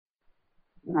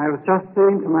I was just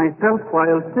saying to myself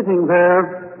while sitting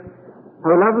there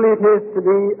how lovely it is to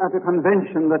be at a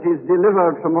convention that is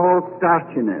delivered from all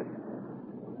starchiness.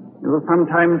 You know,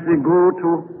 sometimes we go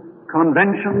to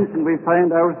conventions and we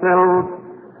find ourselves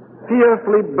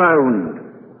fearfully bound.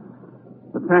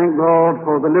 But thank God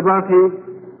for the liberty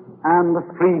and the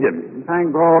freedom.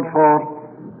 Thank God for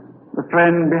the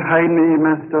friend behind me,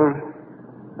 Master,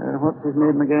 what's his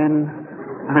name again?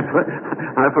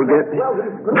 I forget.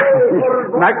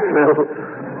 Maxwell.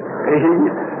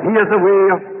 He has a way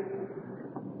of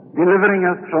delivering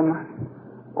us from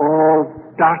all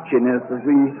starchiness, as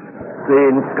we say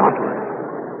in Scotland.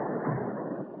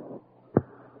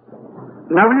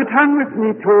 Now will you turn with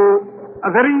me to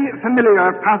a very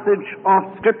familiar passage of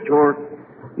Scripture.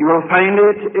 You will find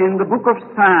it in the book of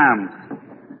Psalms.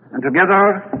 And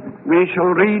together we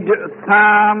shall read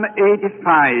Psalm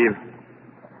 85.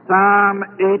 Psalm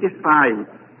 85.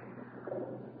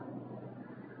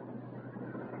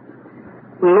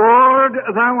 Lord,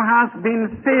 thou hast been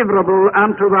favorable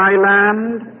unto thy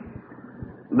land.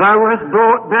 Thou hast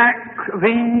brought back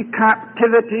the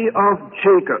captivity of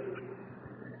Jacob.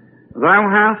 Thou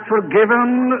hast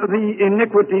forgiven the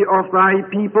iniquity of thy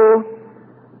people.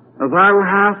 Thou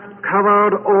hast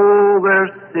covered all their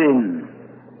sin.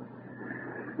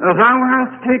 Thou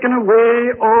hast taken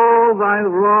away all thy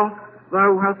wrath.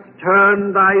 Thou hast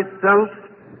turned thyself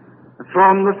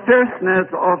from the fierceness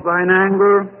of thine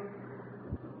anger.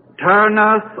 Turn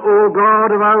us, O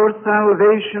God of our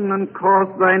salvation, and cause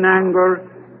thine anger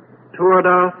toward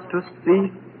us to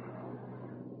cease.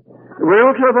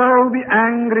 Wilt thou be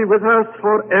angry with us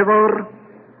forever?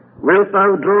 Wilt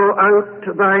thou draw out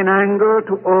thine anger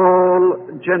to all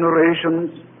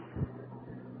generations?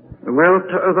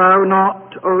 Wilt thou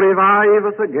not revive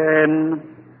us again,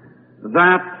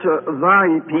 that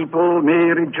thy people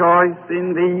may rejoice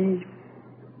in thee?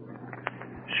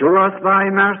 Show us thy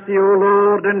mercy, O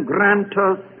Lord, and grant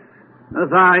us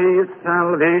thy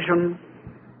salvation.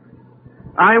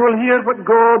 I will hear what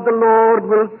God the Lord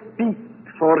will speak,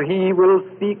 for he will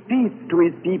speak peace to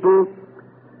his people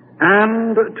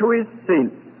and to his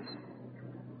saints.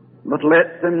 But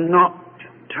let them not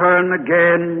turn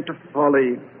again to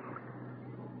folly.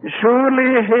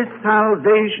 Surely his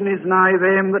salvation is nigh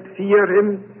them that fear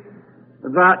him,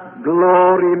 that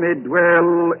glory may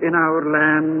dwell in our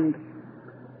land.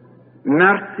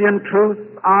 Mercy and truth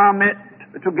are met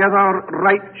together,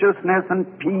 righteousness and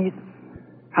peace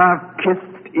have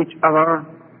kissed each other.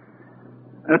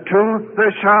 A truth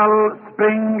shall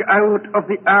spring out of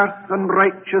the earth, and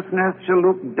righteousness shall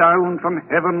look down from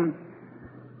heaven.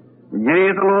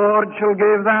 Yea, the Lord shall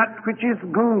give that which is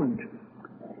good,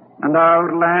 and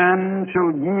our land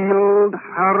shall yield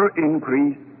her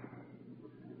increase.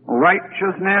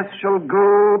 Righteousness shall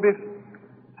go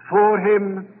before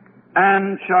him,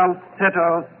 and shall set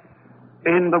us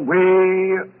in the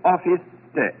way of his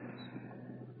steps.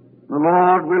 The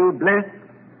Lord will bless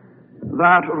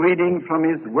that reading from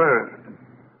his word.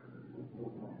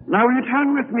 Now you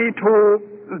turn with me to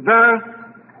verse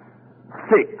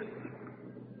 6.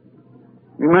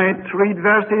 We might read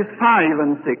verses 5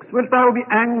 and 6. Wilt thou be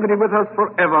angry with us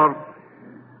forever?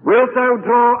 Wilt thou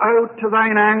draw out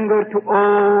thine anger to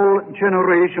all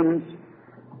generations?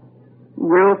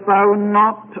 Wilt thou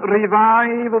not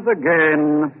revive us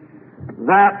again,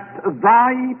 that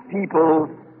thy people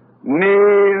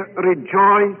may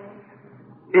rejoice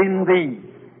in thee?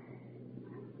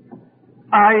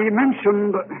 I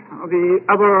mentioned the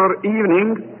other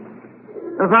evening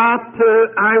that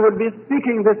I would be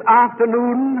speaking this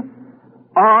afternoon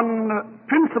on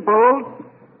principles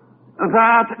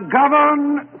that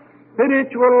govern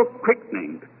spiritual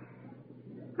quickening.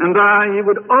 And I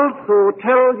would also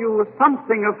tell you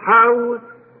something of how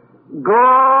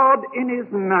God in his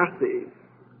mercy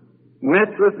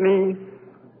met with me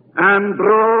and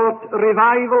brought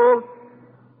revival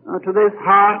to this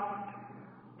heart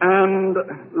and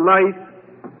life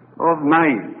of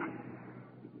mine.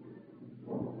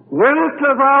 Wilt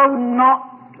thou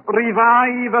not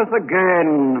revive us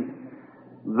again,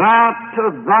 that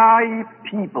thy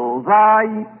people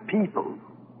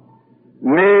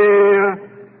may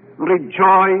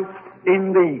rejoice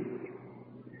in thee?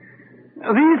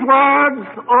 These words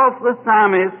of the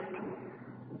psalmist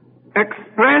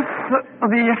express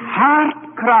the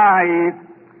heart cry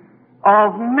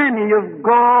of many of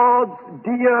God's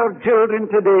dear children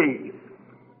today.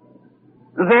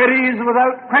 There is,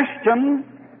 without question,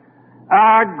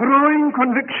 a growing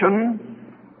conviction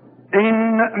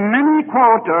in many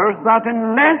quarters that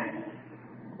unless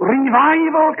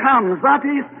revival comes, that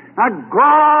is, a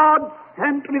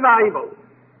God-sent revival,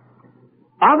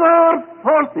 other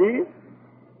forces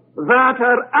that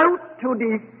are out to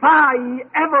defy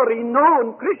every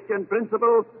known Christian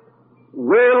principle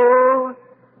will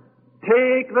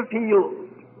take the field.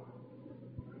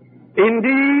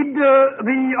 Indeed,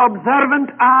 the observant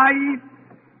eye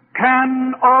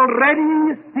can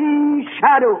already see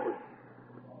shadows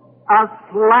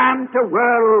aslant a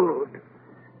world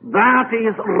that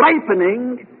is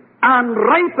ripening and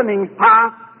ripening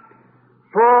fast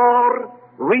for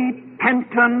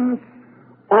repentance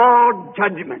or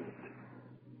judgment.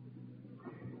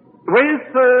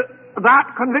 With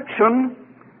that conviction,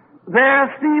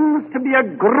 there seems to be a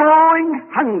growing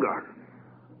hunger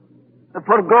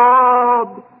for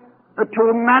God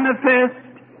to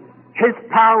manifest His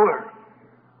power.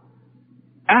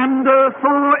 And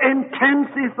so intense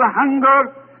is the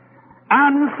hunger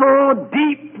and so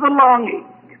deep the longing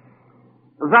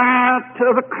that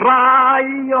the cry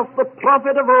of the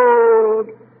prophet of old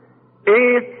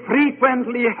is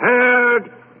frequently heard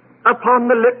upon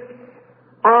the lips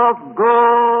of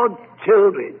God's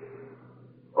children.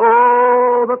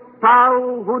 Oh, that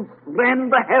thou wouldst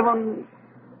rend the heavens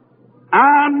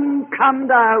and come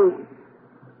down,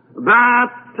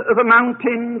 that the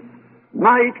mountains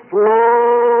might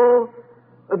flow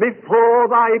before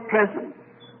thy presence.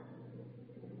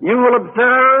 You will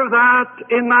observe that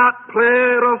in that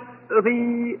prayer of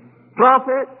the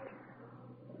prophet,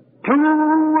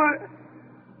 two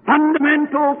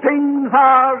fundamental things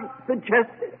are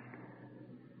suggested.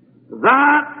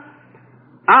 That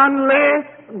unless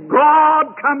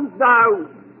God comes down,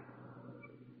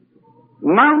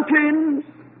 mountains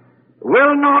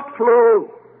will not flow,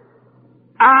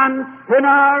 and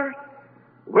sinners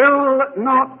will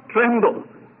not tremble.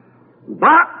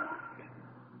 But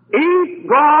if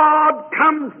God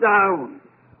comes down,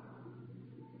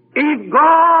 if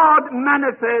God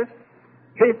manifests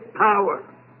His power,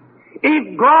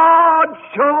 if God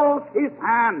shows His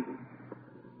hand,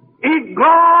 if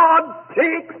God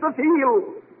takes the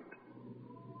field,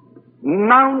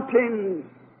 mountains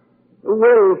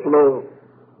will flow.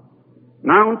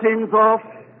 Mountains of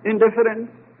indifference,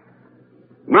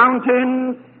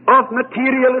 mountains of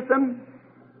materialism,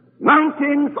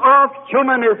 mountains of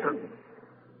humanism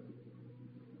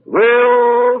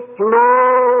will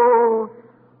flow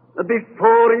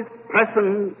before His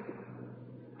presence,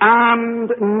 and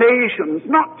nations,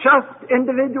 not just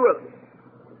individuals,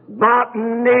 but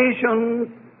nations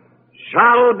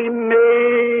shall be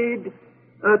made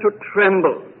to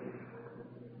tremble.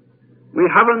 We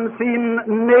haven't seen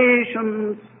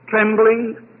nations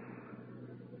trembling,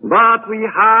 but we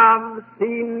have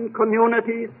seen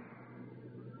communities,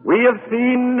 we have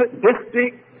seen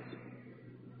districts,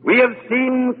 we have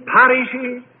seen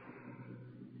parishes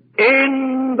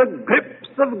in the grips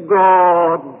of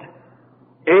God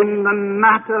in the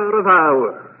matter of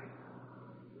hours.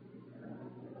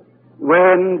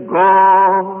 When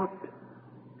God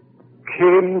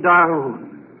came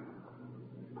down,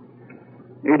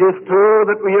 it is true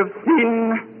that we have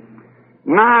seen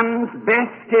man's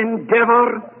best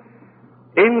endeavor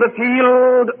in the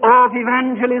field of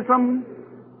evangelism,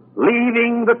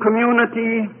 leaving the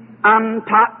community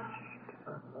untouched.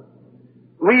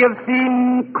 We have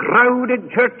seen crowded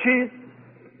churches.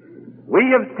 We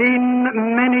have seen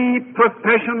many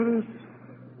professions.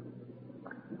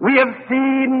 We have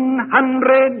seen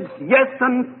hundreds, yes,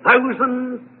 and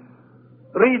thousands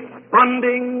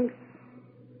responding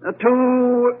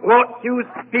to what you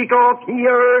speak of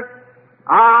here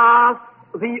as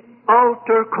the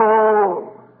altar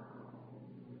call.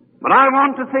 But I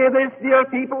want to say this, dear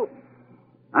people,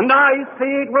 and I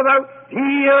say it without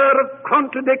fear of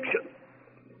contradiction,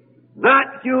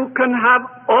 that you can have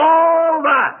all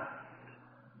that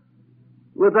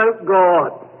without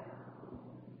God.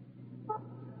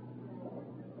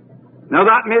 Now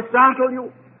that may startle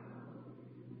you,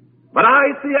 but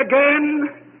I say again,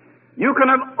 you can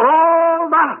have all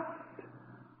that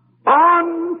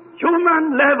on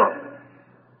human level.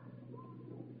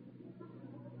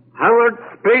 Howard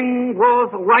Spring was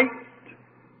right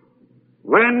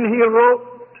when he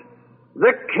wrote,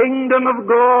 "The kingdom of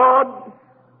God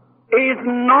is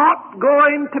not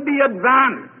going to be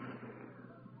advanced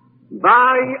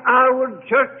by our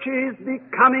churches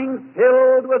becoming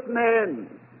filled with men,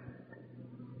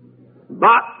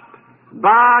 but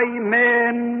by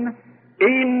men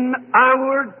in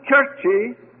our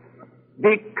churches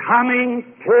becoming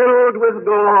filled with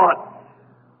God."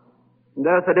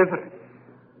 There's a difference.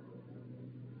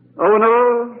 Oh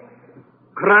no,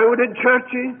 crowded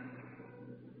churches,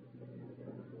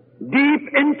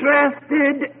 deep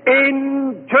interested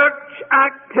in church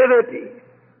activity,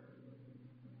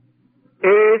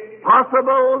 is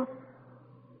possible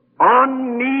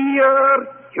on mere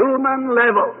human human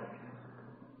level,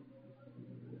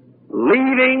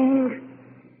 leaving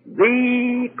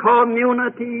the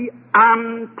community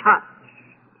untouched.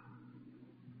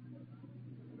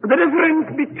 The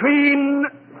difference between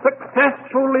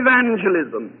successful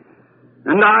evangelism,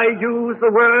 and I use the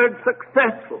word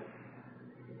successful,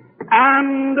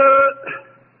 and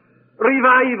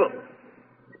revival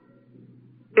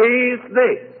is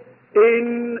this.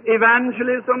 In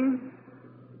evangelism,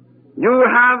 you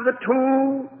have the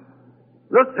 2,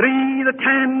 the 3, the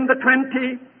 10, the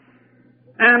 20,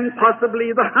 and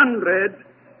possibly the 100,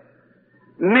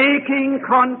 making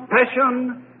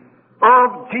confession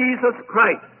of Jesus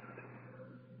Christ.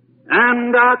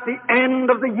 And at the end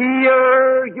of the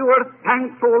year, you are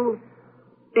thankful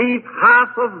if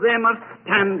half of them are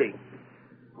standing.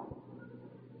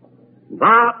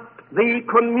 But the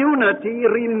community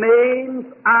remains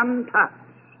untouched.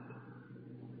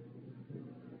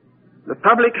 The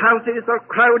public houses are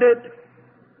crowded,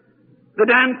 the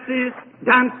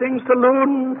dancing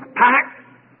saloons packed,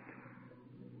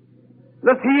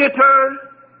 the theater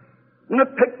and the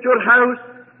picture house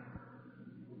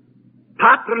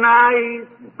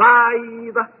patronized by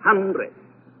the 100.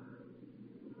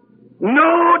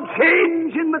 No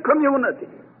change in the community,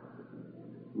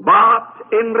 but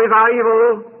in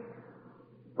revival,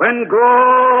 when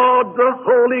God the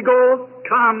Holy Ghost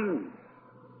comes,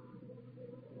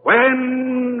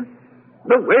 when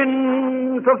the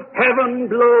winds of heaven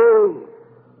blow,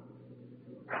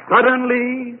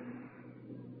 suddenly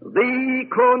the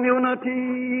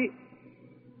community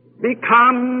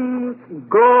becomes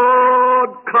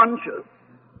God-conscious.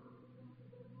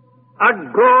 A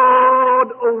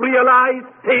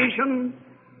God-realization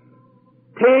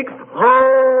takes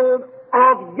hold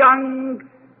of young,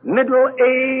 middle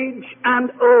age,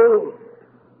 and old,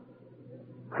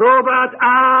 so that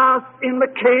as in the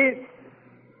case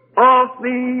of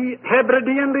the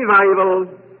Hebridean revival,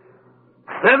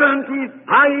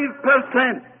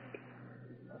 75%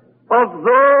 of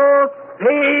those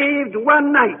saved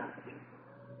one night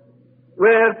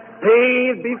were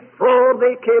saved before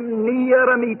they came near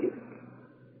a meeting.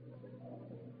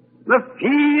 The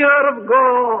fear of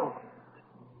God,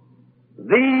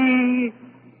 the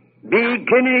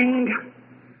beginning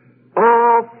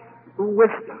of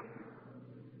wisdom.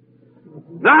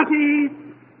 That is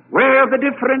where the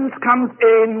difference comes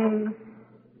in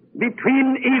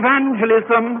between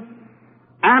evangelism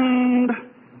and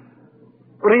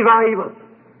revival.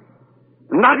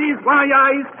 And that is why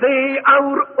I say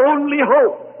our only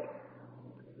hope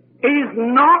is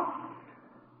not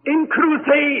in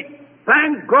crusades.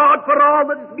 Thank God for all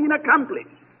that has been accomplished.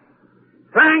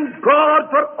 Thank God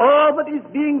for all that is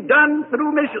being done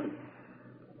through missions.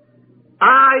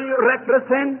 I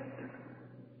represent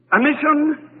a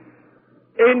mission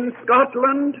in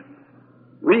Scotland.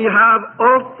 We have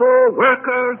also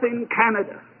workers in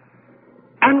Canada.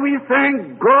 And we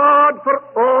thank God for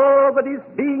all that is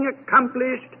being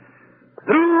accomplished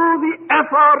through the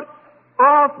efforts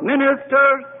of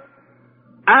ministers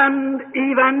and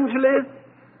evangelists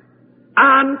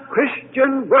and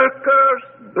Christian workers,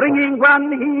 bringing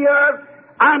one here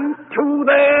and two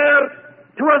there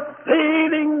to a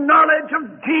saving knowledge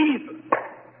of Jesus.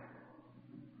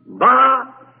 But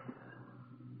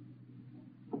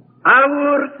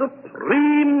our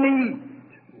supreme need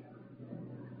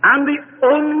and the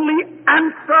only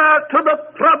answer to the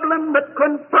problem that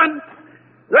confronts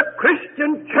the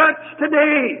Christian church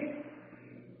today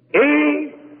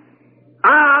is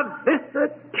a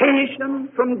visitation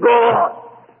from God.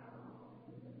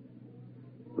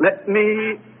 Let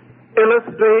me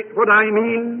illustrate what I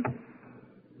mean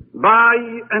by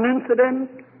an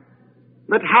incident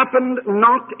that happened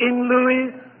not in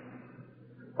Lewis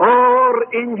or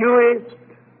in Uist,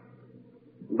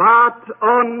 but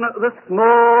on the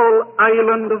small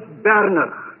island of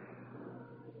Berner.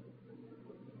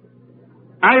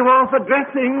 I was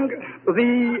addressing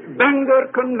the Bangor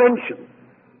Convention.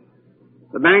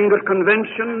 The Bangor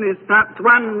Convention is perhaps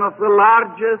one of the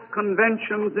largest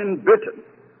conventions in Britain.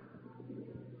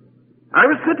 I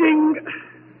was sitting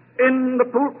in the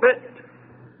pulpit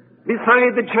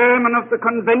beside the chairman of the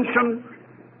convention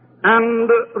and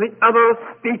the other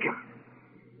speaker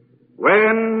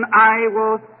when I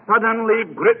was suddenly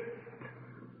gripped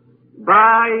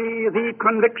by the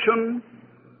conviction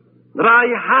that I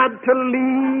had to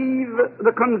leave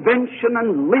the convention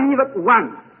and leave at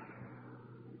once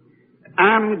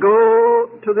and go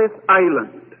to this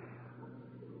island.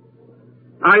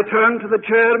 I turned to the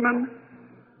chairman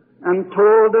and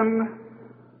told him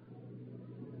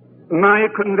my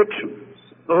convictions.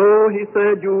 Oh, he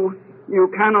said, you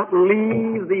cannot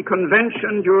leave the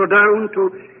convention. You're down to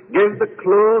give the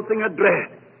closing address.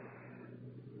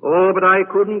 Oh, but I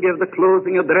couldn't give the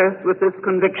closing address with this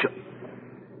conviction.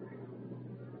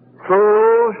 So,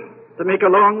 to make a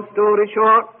long story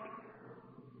short,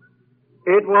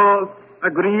 it was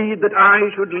agreed that I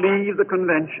should leave the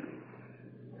convention.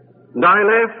 And I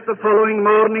left the following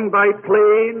morning by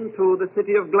plane to the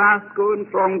city of Glasgow, and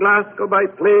from Glasgow by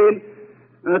plane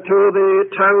to the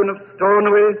town of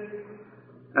Stornoway,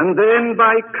 and then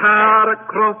by car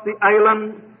across the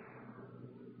island,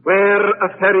 where a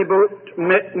ferry boat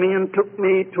met me and took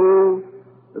me to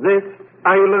this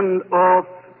island of,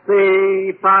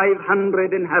 say,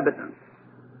 500 inhabitants.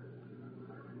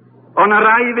 On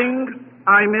arriving,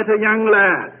 I met a young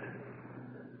lad.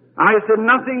 I said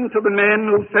nothing to the men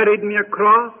who ferried me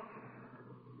across.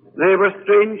 They were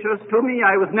strangers to me.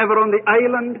 I was never on the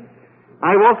island.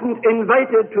 I wasn't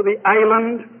invited to the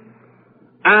island,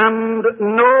 and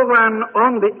no one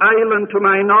on the island, to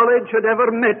my knowledge, had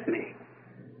ever met me.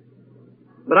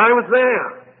 But I was there,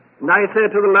 and I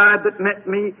said to the lad that met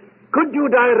me, "Could you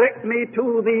direct me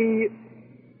to the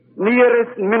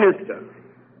nearest minister?"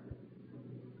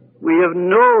 "We have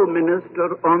no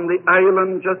minister on the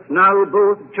island just now.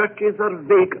 Both churches are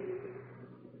vacant."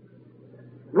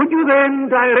 "Would you then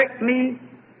direct me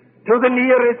to the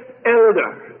nearest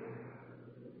elder?"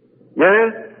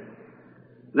 "Yes,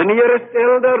 the nearest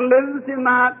elder lives in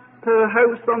that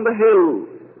house on the hill."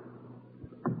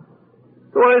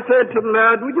 So I said to the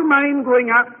lad, "Would you mind going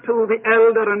up to the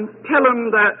elder and tell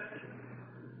him that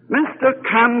Mr.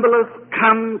 Campbell has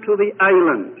come to the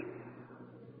island?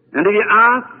 And if he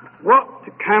asks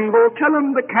what Campbell, tell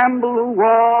him the Campbell who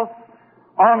was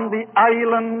on the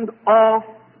island of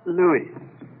Lewis."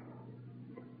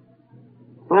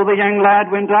 So the young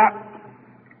lad went up,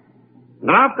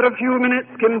 and after a few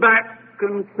minutes came back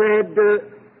and said,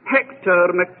 "Hector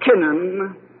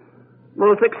McKinnon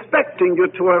was expecting you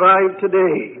to arrive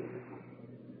today.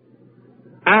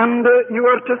 And you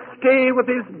are to stay with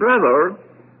his brother,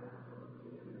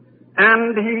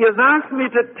 and he has asked me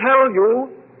to tell you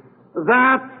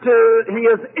that he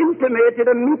has intimated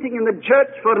a meeting in the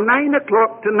church for 9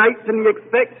 o'clock tonight, and he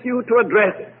expects you to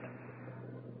address it."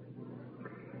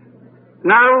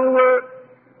 Now,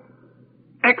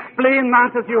 explain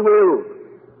that as you will.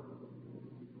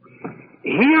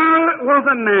 Here was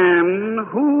a man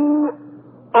who,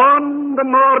 on the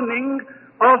morning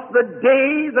of the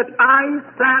day that I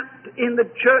sat in the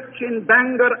church in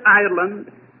Bangor,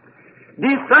 Ireland,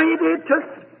 decided to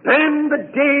spend the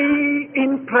day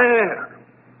in prayer.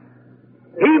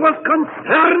 He was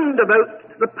concerned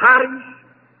about the parish,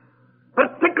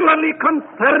 particularly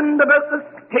concerned about the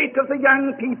state of the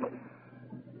young people.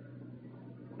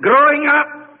 Growing up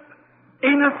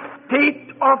in a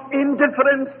state of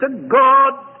indifference to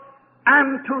God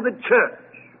and to the church.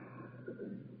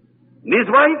 And his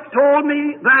wife told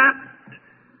me that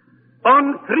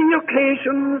on 3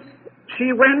 occasions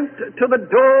she went to the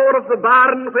door of the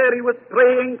barn where he was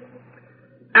praying,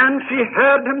 and she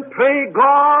heard him pray,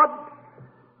 "God,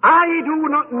 I do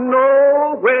not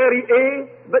know where he is,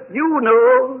 but you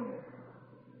know,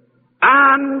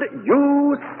 and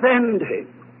you send him."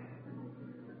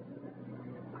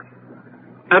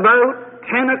 About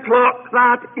 10 o'clock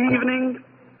that evening,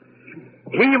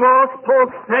 he was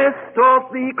possessed of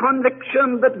the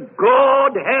conviction that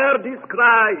God heard his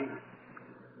cry,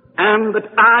 and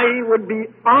that I would be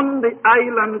on the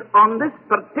island on this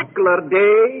particular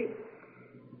day,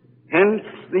 hence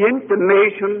the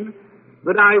intimation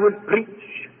that I would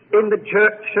preach in the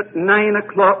church at 9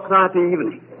 o'clock that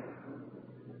evening.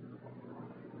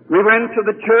 We went to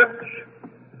the church.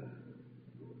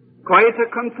 Quite a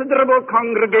considerable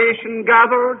congregation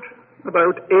gathered,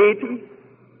 about 80.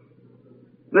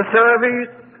 The service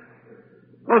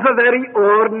was a very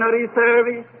ordinary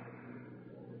service.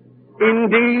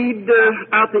 Indeed,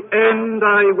 at the end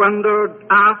I wondered,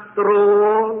 after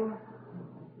all,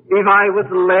 if I was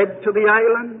led to the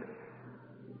island.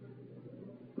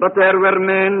 But there were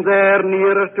men there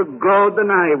nearer to God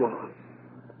than I was.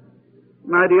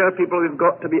 My dear people, we've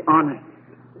got to be honest.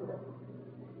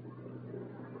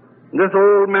 This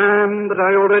old man that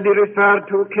I already referred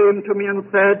to came to me and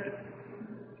said,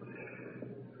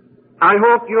 "I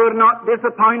hope you're not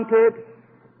disappointed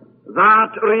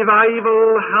that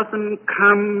revival hasn't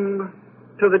come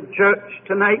to the church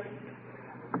tonight,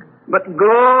 but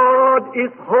God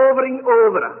is hovering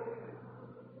over us,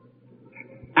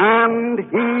 and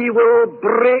He will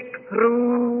break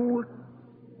through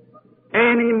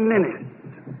any minute."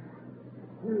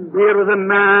 Here was a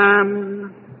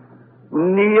man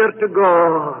near to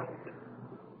God.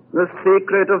 The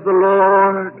secret of the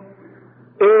Lord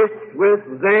is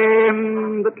with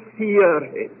them that fear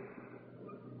Him.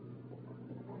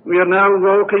 We are now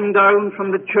walking down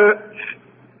from the church.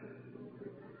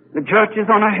 The church is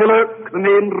on a hillock. The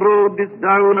main road is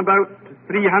down about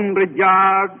 300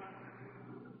 yards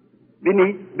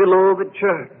below the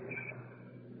church.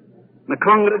 The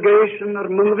congregation are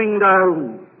moving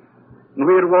down, and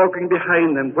we are walking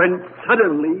behind them, when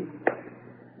suddenly,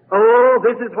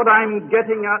 this is what I'm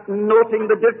getting at, noting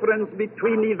the difference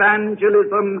between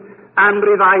evangelism and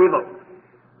revival.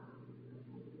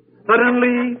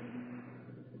 Suddenly,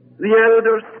 the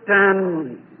elder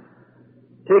stands,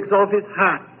 takes off his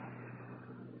hat.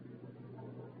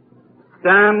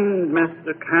 Stand,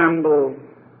 Mr. Campbell.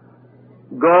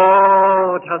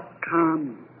 God has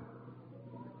come.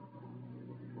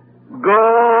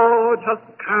 God has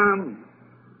come.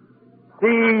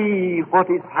 See what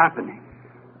is happening.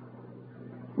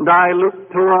 And I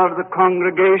looked toward the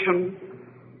congregation,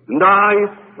 and I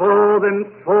saw them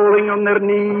falling on their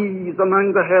knees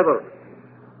among the heather.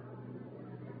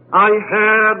 I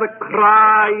heard the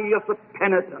cry of the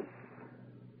penitent.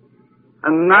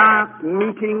 And that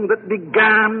meeting that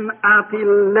began at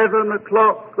 11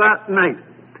 o'clock that night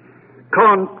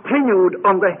continued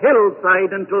on the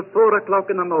hillside until 4 o'clock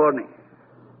in the morning.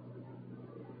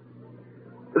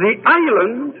 The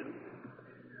island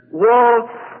was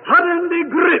suddenly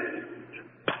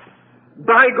gripped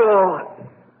by God.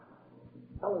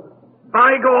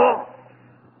 By God.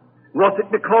 Was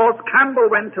it because Campbell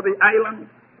went to the island?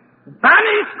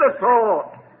 Banish the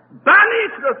thought!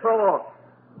 Banish the thought!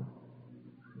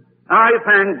 I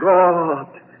thank God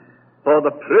for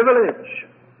the privilege,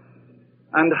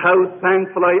 and how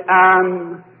thankful I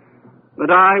am that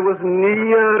I was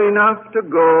near enough to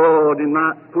God in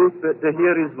that pulpit to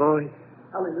hear His voice.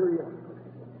 Hallelujah.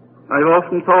 I've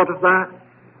often thought of that.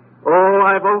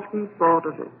 I've often thought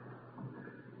of it.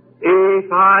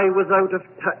 If I was out of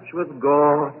touch with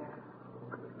God,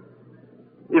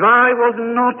 if I was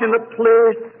not in a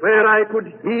place where I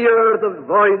could hear the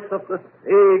voice of the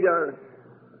Savior,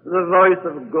 the voice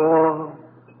of God,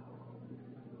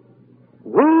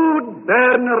 would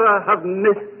Bernera have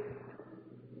missed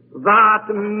that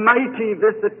mighty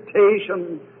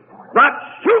visitation that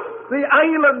shook the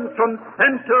island from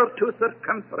center to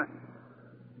circumference?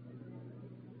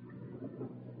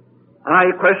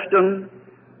 I question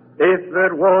if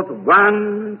there was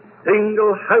one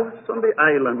single house on the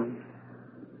island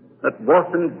that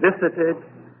wasn't visited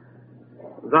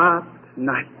that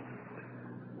night.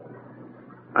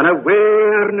 An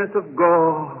awareness of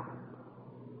God,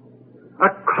 a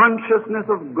consciousness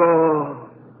of God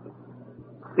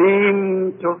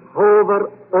seemed to hover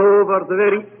over the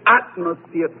very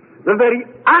atmosphere. The very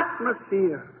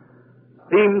atmosphere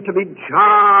seemed to be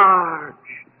charged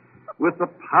with the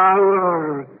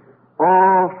power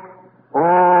of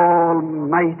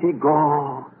Almighty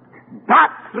God.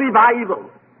 That's revival.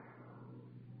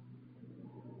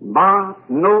 But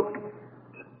note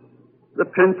the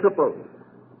principle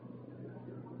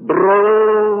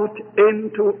brought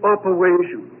into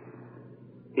operation.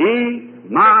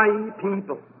 If my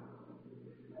people,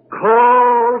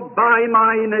 called by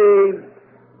my name,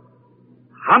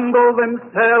 humble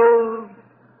themselves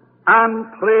and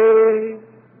pray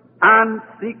and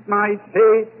seek my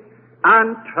face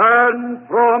and turn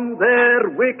from their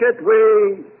wicked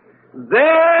ways,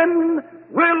 then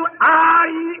will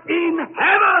I in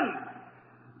heaven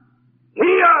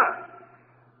here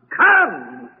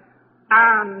come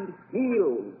and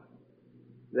heal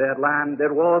their land.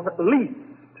 There was at least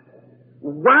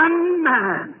one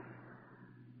man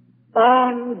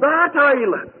on that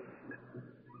island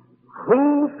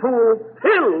who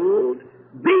fulfilled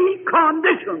the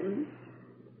conditions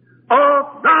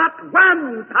of that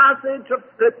one passage of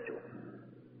Scripture.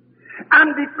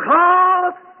 And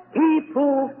because he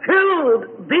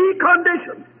fulfilled the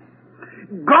conditions,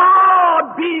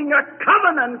 God, being a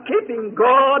covenant-keeping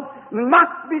God,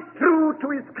 must be true to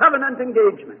His covenant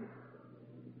engagement.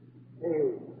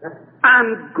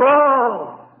 And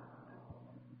God,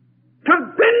 to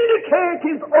vindicate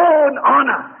His own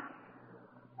honor,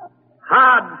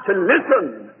 had to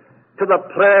listen to the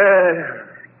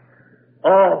prayer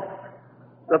of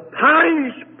the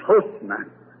parish postman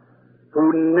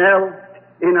who knelt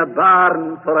in a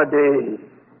barn for a day.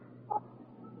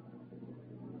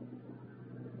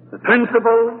 The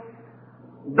principle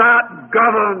that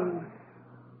governs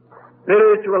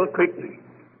spiritual quickening.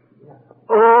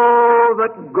 Oh,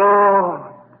 that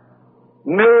God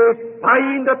may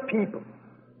find a people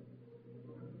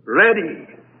ready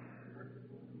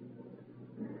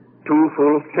to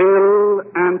fulfill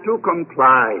and to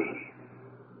comply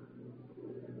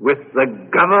with the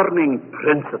governing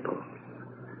principles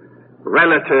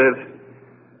relative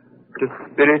to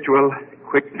spiritual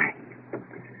quickening.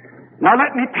 Now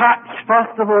let me touch,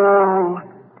 first of all,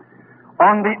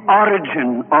 on the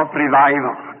origin of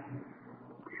revival.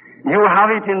 You have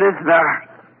it in this verse.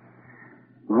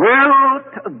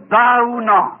 Wilt thou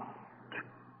not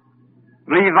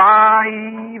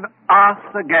revive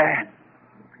us again?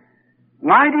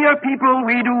 My dear people,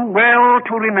 we do well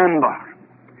to remember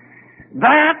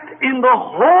that in the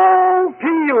whole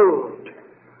field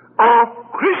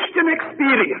of Christian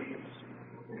experience,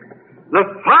 the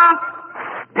first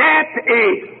step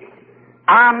is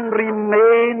and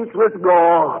remains with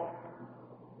God.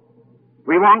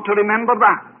 We want to remember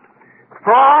that.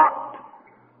 Thought,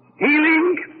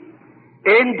 healing,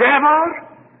 endeavor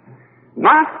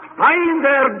must find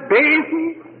their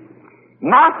basis,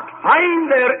 must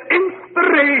find their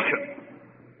inspiration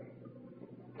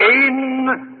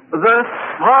in the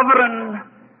sovereign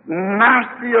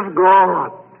mercy of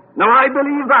God. Now I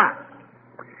believe that.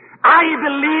 I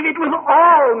believe it with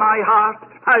all my heart.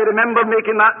 I remember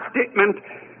making that statement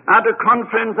at a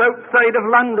conference outside of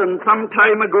London some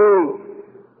time ago.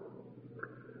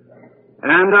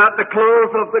 And at the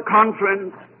close of the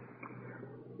conference,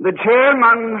 the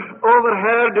chairman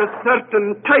overheard a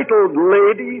certain titled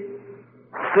lady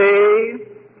say,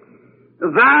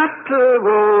 that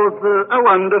was a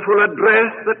wonderful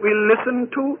address that we listened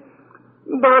to,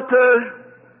 but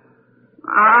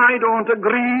I don't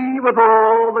agree with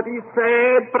all that he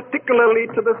said, particularly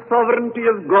to the sovereignty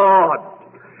of God.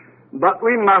 But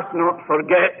we must not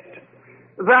forget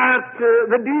that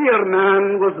the dear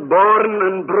man was born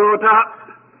and brought up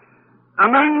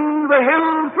among the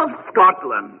hills of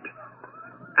Scotland.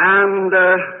 And,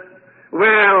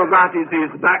 well, that is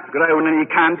his background and he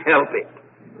can't help it.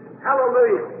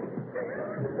 Hallelujah.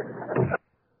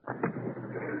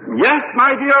 Yes,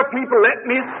 my dear people, let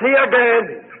me say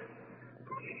again,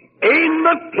 in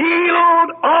the field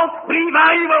of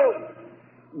revival,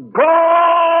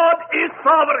 God is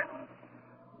sovereign.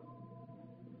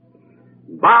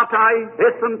 But I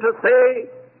hasten to say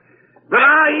that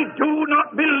I do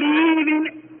not believe in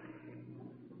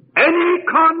any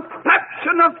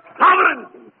conception of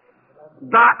sovereignty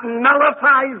that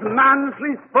nullifies man's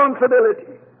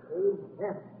responsibility.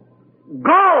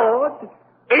 God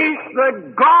is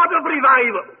the God of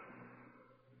revival,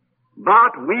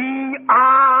 but we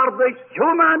are the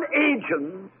human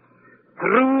agents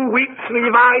through which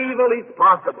revival is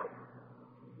possible.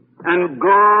 And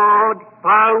God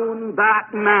found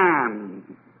that man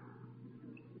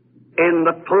in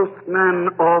the postman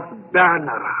of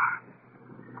Bernard.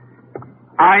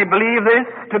 I believe this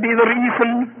to be the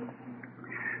reason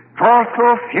for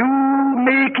so few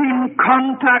making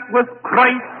contact with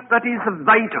Christ that is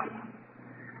vital.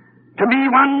 To me,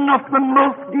 one of the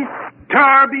most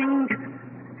disturbing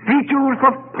features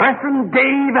of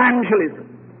present-day evangelism,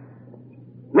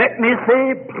 let me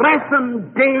say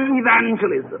present-day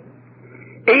evangelism,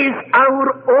 is our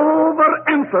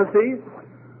overemphasis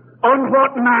on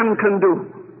what man can do.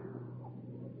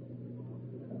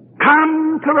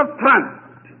 Come to the front.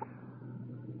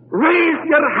 Raise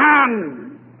your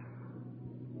hand.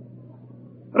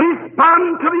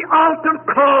 Respond to the altar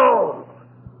call.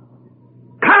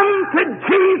 Come to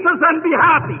Jesus and be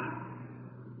happy.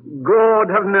 God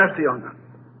have mercy on us.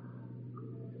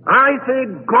 I say,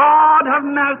 God have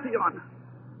mercy on us.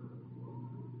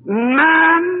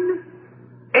 Man,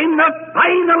 in the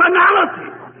final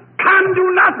analysis, can do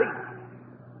nothing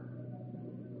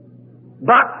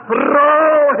but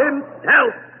throw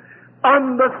himself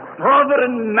on the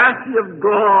sovereign mercy of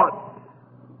God.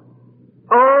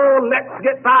 Oh, let's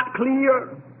get that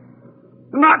clear.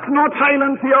 That's not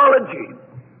Highland theology.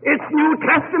 It's New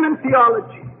Testament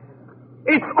theology.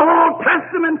 It's Old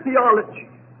Testament theology.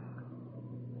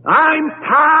 I'm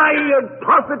tired,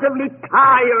 positively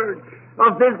tired,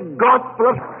 of this gospel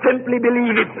of simply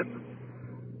believing.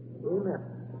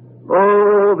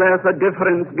 Oh, there's a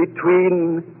difference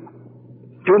between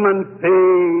human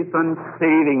faith and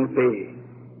saving faith.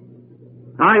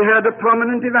 I heard a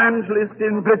prominent evangelist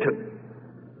in Britain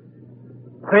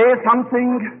say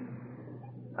something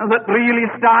that really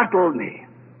startled me.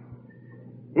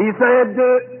 He said,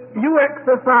 you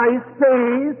exercise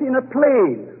faith in a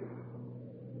plane.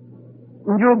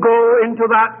 You go into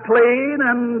that plane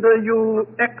and you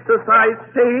exercise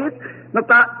faith that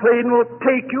that plane will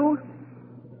take you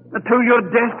to your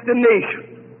destination.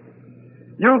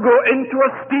 You go into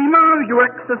a steamer, you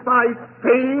exercise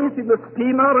faith in the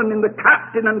steamer and in the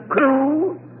captain and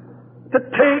crew to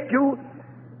take you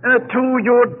to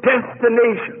your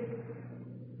destination.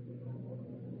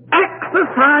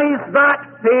 Exercise that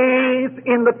faith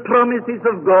in the promises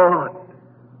of God.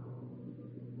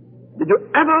 Did you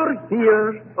ever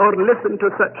hear or listen to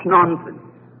such nonsense?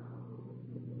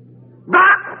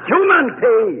 human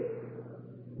faith.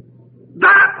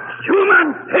 That's human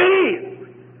faith.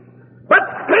 But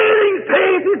saving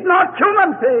faith is not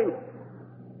human faith.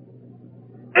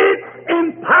 It's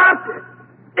imparted.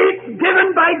 It's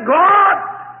given by God.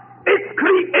 It's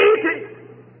created.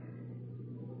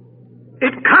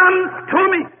 It comes to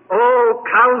me. Oh,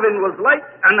 Calvin was like,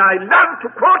 and I love to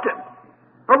quote him,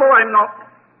 although I'm not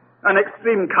an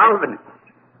extreme Calvinist,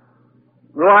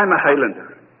 though I'm a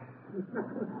Highlander.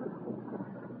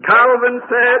 Calvin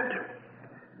said,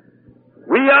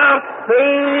 "We are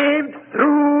saved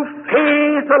through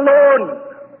faith alone,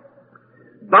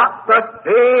 but the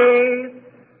faith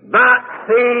that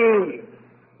saves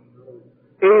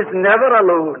is never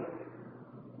alone.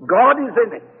 God is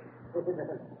in it."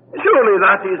 Surely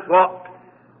that is what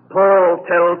Paul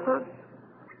tells us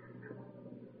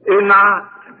in that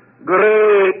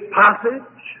great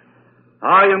passage,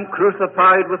 "I am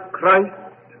crucified with Christ.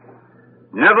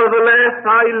 Nevertheless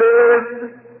I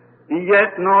live,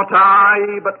 yet not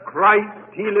I, but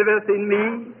Christ he liveth in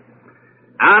me.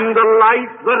 And the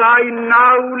life that I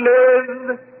now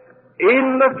live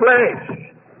in the flesh,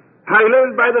 I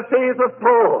live by the faith of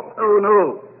Paul." Oh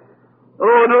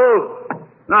no,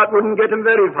 that wouldn't get him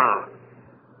very far.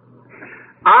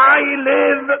 "I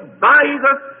live by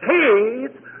the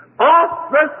faith of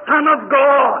the Son of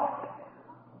God."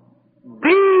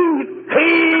 The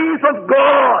faith of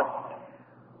God.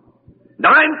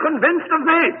 Now I'm convinced of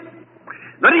this,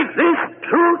 that if this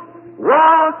truth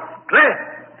was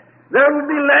stressed, there would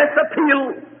be less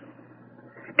appeal.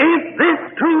 If this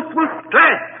truth was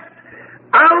stressed,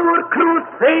 our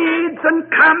crusades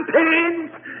and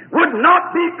campaigns would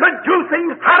not be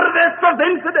producing harvests of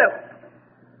infidels.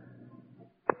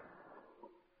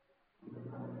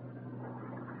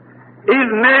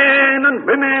 If men and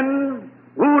women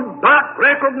would but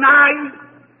recognize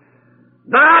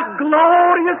that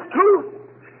glorious truth,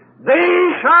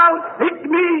 "They shall seek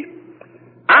me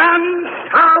and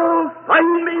shall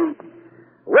find me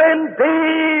when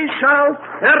they shall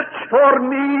search for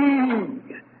me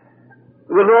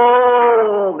with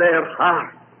all their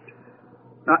heart."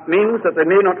 That means that they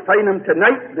may not find him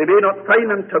tonight, they may not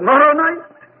find him tomorrow night,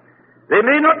 they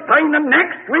may not find him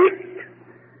next week,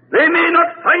 they may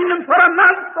not find him for a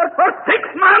month or for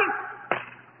 6 months.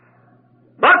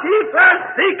 But if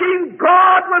they're seeking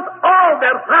God with all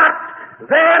their heart,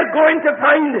 they're going to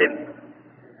find him.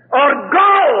 Or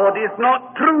God is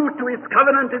not true to his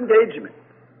covenant engagement.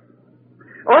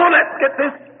 Oh, let's get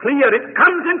this clear. It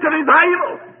comes into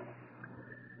revival.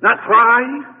 That's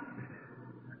why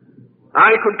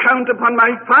I could count upon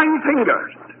my 5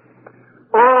 fingers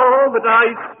all that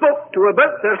I spoke to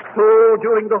about their soul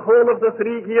during the whole of the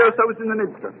 3 years I was in the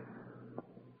midst of it.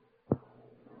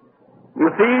 You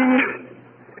see,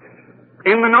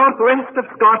 in the northwest of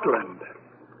Scotland,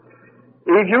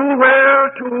 if you were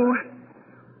to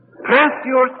press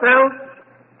yourself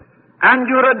and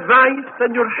your advice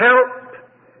and your help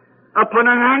upon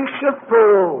an anxious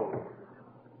soul,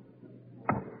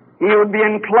 he would be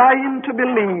inclined to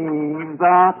believe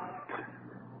that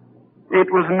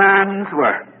it was man's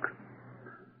work,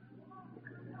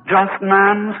 just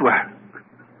man's work,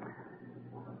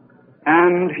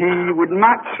 and he would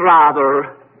much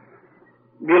rather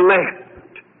be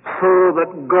left so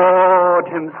that God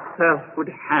himself would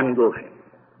handle him.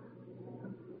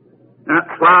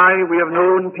 That's why we have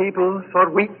known people for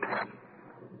weeks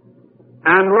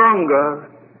and longer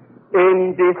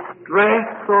in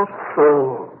distress of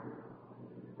soul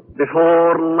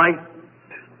before light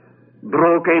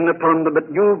broke in upon them.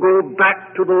 But you go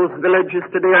back to those villages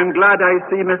today. I'm glad I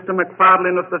see Mr.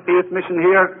 McFarlane of the Faith Mission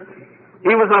here.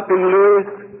 He was up in Lewis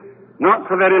not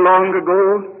so very long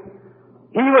ago.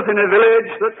 He was in a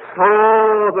village that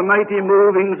saw the mighty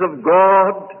movings of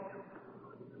God.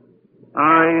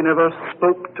 I never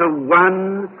spoke to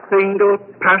one single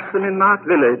person in that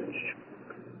village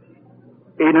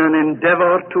in an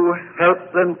endeavor to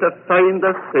help them to find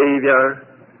the Savior.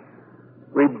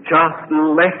 We just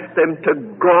left them to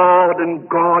God, and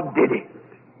God did it.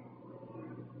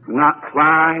 And that's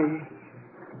why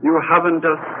you haven't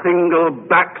a single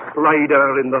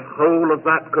backslider in the whole of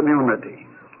that community.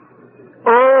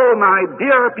 Oh, my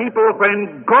dear people,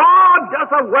 when God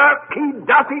does a work, he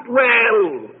does it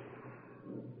well.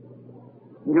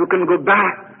 You can go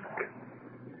back.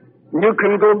 You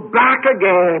can go back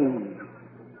again.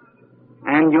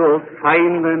 And you'll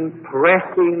find them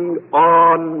pressing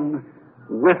on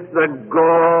with the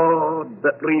God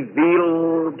that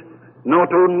revealed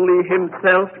not only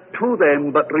himself to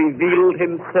them, but revealed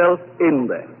himself in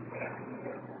them.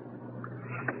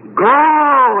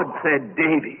 God, said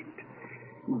David,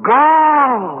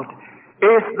 God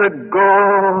is the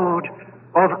God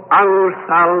of our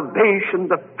salvation,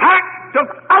 the fact of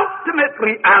ultimate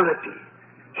reality,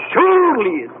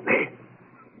 surely is this,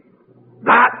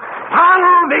 that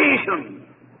salvation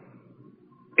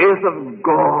is of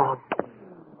God.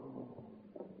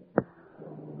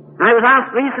 I was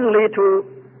asked recently to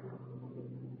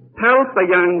help a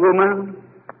young woman.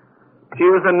 She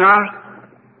was a nurse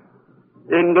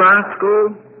in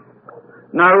Glasgow,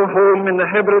 now home in the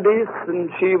Hebrides, and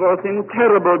she was in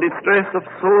terrible distress of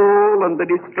soul, and the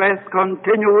distress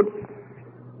continued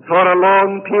for a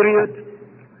long period.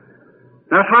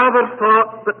 Her father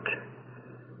thought that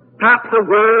perhaps a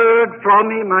word from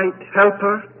me might help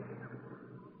her.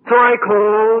 So I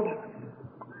called,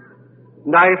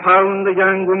 and I found the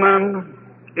young woman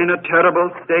in a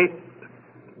terrible state,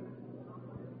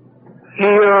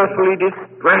 fearfully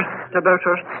distressed about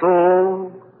her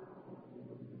soul,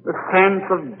 the sense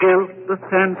of guilt, the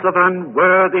sense of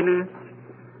unworthiness,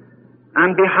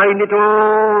 and behind it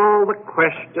all the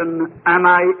question, am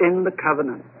I in the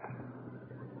covenant?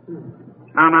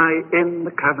 Am I in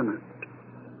the covenant?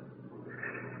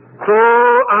 So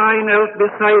I knelt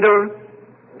beside her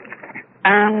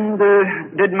and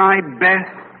did my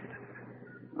best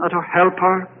to help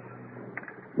her.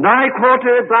 And I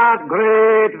quoted that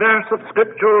great verse of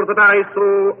Scripture that I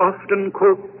so often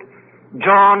quote,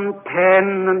 John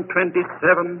 10 and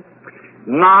 27.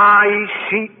 My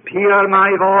sheep hear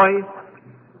my voice,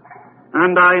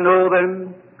 and I know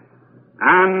them,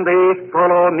 and they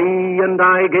follow me, and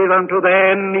I give unto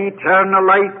them eternal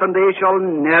life, and they shall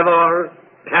never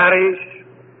perish.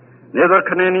 Neither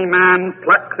can any man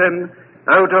pluck them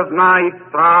out of my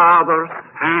Father's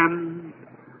hand.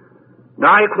 And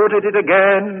I quoted it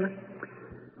again,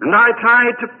 and I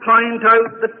tried to point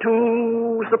out the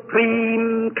two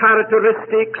supreme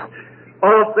characteristics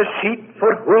of the sheep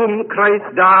for whom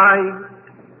Christ died.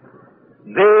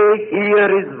 They hear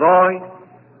His voice,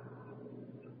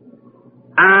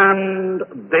 and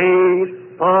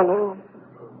they follow.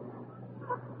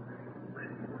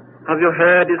 Have you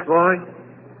heard His voice?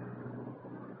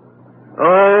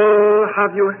 Oh,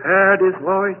 have you heard His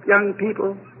voice, young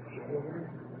people?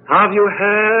 Have you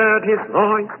heard His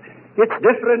voice? It's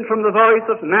different from the voice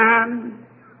of man.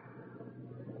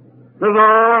 The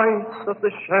voice of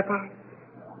the shepherd,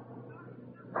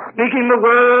 speaking the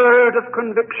word of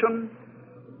conviction,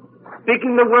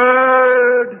 speaking the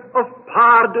word of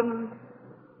pardon,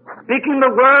 speaking the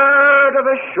word of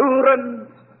assurance,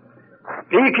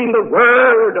 speaking the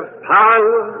word of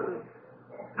power.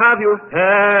 Have you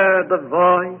heard the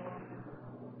voice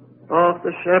of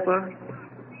the shepherd?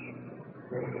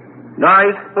 And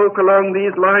I spoke along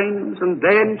these lines, and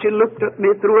then she looked at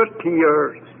me through her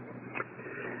tears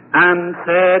and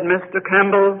said, Mr.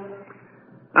 Campbell,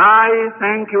 I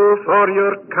thank you for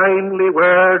your kindly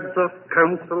words of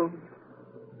counsel,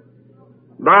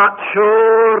 but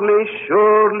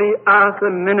surely, as a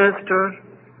minister,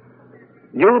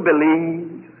 you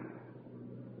believe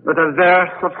that a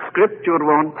verse of Scripture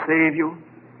won't save you.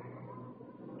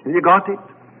 Have you got it?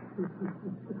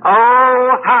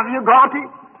 Oh, have you got it?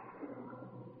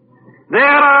 There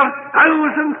are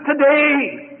thousands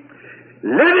today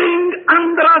living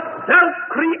under a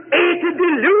self-created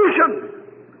delusion,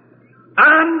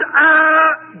 and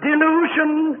a delusion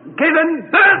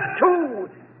given birth to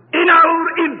in our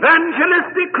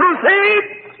evangelistic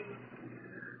crusades,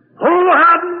 who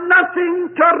have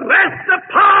nothing to rest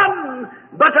upon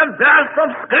but a verse of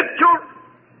Scripture.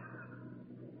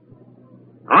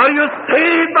 Are you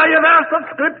saved by a verse of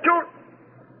Scripture?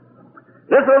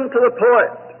 Listen to the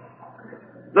poet.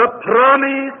 The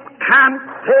promise can't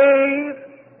save,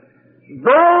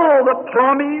 though the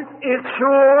promise is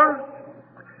sure.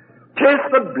 'Tis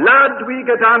the blood we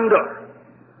get under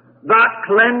that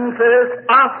cleanses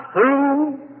us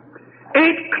through.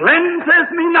 It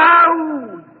cleanses me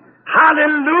now.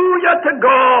 Hallelujah to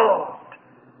God.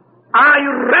 I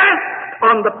rest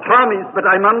on the promise, but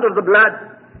I'm under the blood.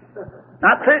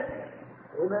 That's it.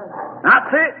 Amen.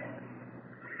 That's it.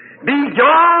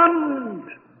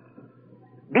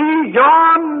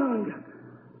 Beyond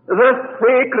the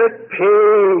sacred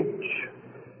page,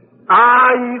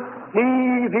 I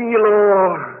see Thee,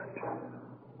 Lord.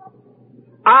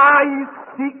 I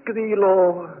seek Thee,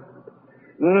 Lord.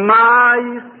 My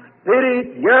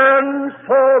spirit yearns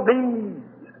for Thee,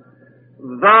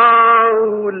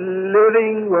 Thou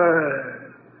living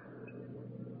Word.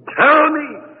 Tell me,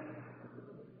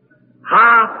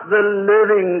 hath the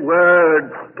living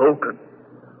Word spoken?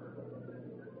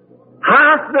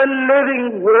 Hath the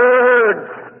living Word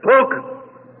spoken?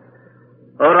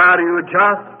 Or are you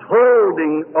just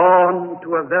holding on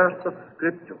to a verse of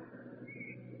Scripture?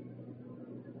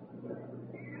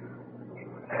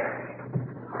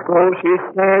 So she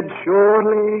said,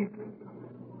 surely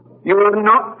you are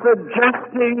not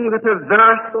suggesting that a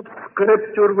verse of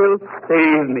Scripture will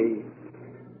save me.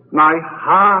 My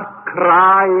heart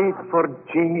cries for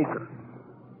Jesus.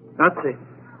 That's it.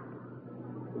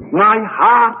 My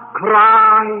heart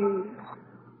cries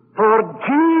for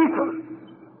Jesus.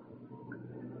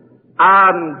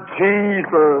 And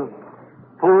Jesus,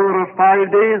 4 or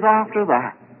 5 days after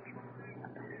that,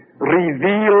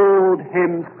 revealed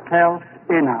himself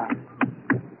in her.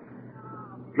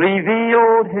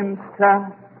 Revealed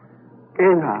himself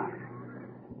in her.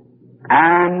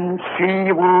 And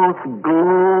she was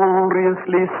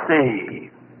gloriously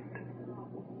saved.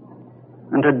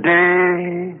 And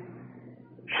today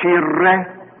she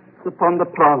rests upon the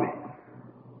promise.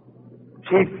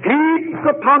 She feeds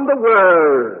upon the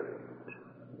word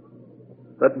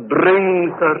that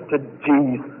brings her to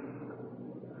Jesus.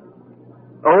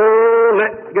 Oh,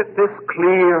 let's get this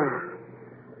clear.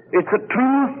 It's a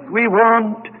truth we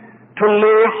want to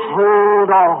lay hold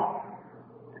of.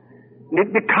 And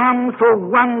it becomes so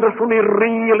wonderfully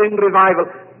real in revival.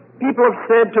 People have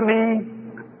said to me,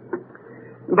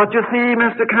 but you see,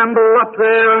 Mr. Campbell, up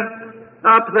there,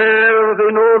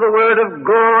 they know the Word of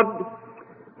God,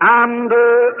 and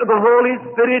the Holy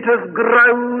Spirit has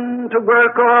ground to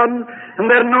work on, and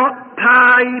they're not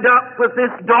tied up with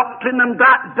this doctrine and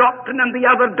that doctrine and the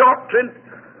other doctrine.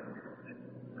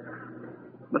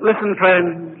 But listen,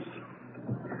 friends,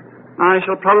 I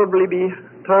shall probably be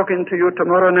talking to you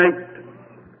tomorrow night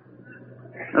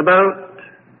about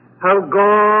how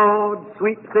God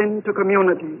sweeps into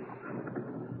communities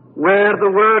where the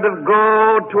Word of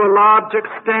God to a large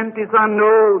extent is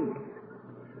unknown.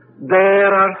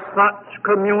 There are such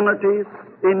communities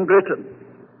in Britain,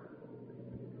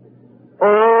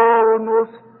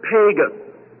 almost pagan.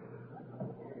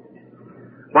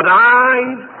 But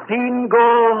I've seen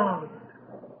God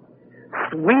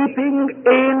sweeping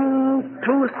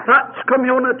into such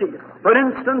communities. For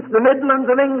instance, the Midlands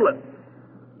of England,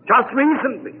 just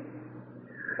recently,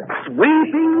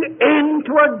 sweeping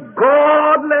into a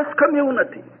godless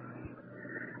community.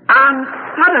 And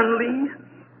suddenly,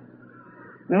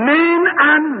 men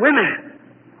and women,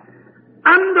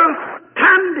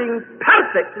 understanding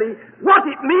perfectly what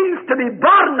it means to be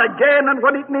born again and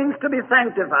what it means to be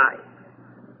sanctified,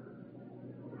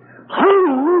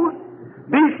 who,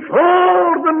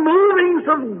 before the movings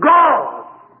of God,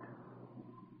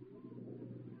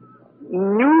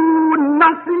 knew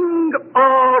nothing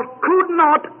or could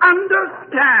not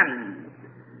understand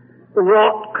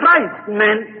what Christ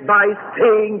meant by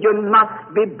saying you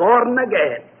must be born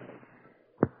again.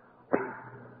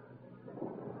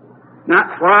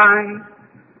 That's why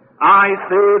I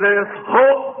say there's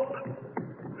hope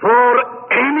for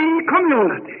any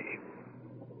community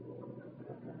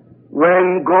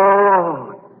when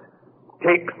God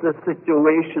takes the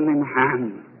situation in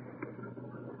hand.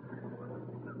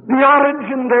 The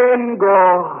origin then,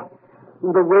 God,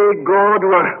 the way God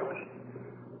works.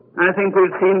 I think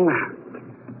we've seen that.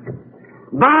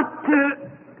 But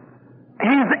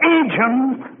his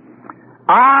agents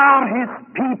are his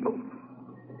people.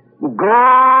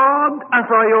 God, as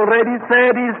I already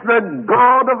said, is the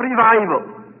God of revival.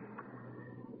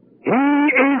 He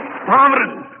is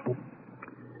sovereign.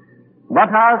 But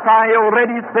as I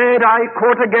already said, I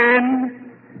quote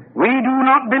again, we do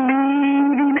not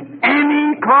believe in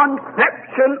any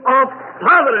conception of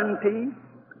sovereignty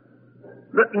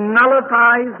that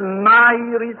nullifies my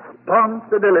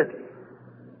responsibility.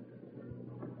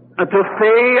 To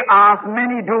say, as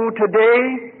many do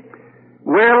today,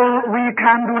 well, we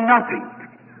can do nothing.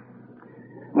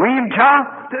 We've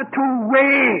just to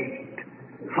wait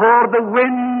for the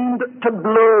wind to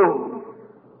blow.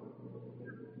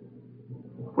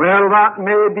 Well, that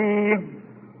may be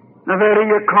a very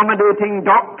accommodating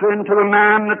doctrine to the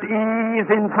man at ease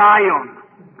in Zion,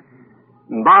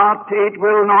 but it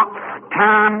will not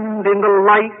stand in the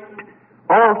light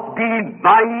of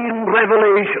divine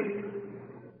revelation.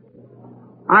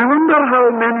 I wonder how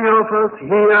many of us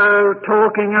here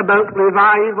talking about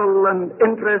revival and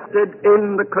interested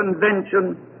in the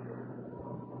convention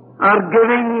are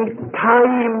giving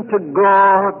time to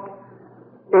God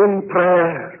in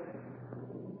prayer.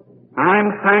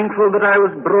 I'm thankful that I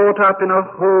was brought up in a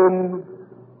home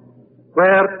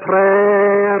where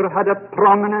prayer had a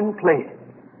prominent place.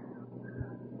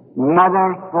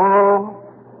 Mother thought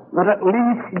that at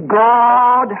least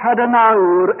God had an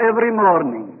hour every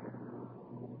morning.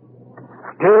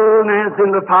 Stillness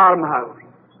in the farmhouse.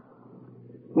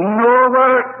 No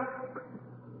work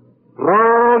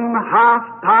from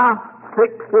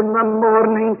 6:30 in the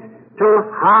morning till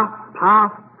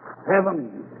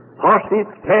 7:30. Horses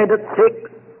fed at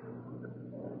 6,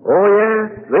 Oh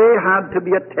yes, they had to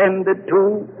be attended to.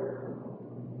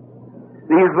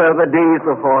 These were the days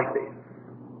of horses.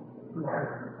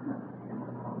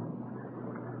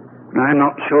 I'm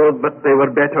not sure, but they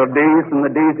were better days than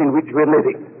the days in which we're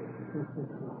living.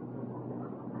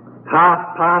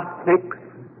 6:30,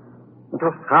 it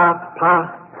was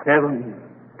 7:30.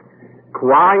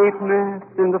 Quietness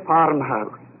in the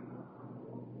farmhouse,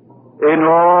 in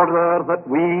order that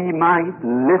we might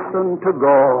listen to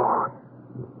God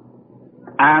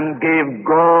and give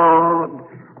God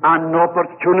an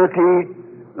opportunity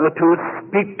to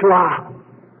speak to us.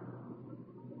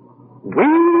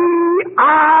 We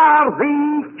are the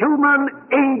human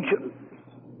agents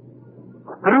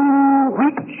through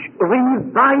which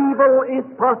revival is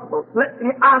possible. Let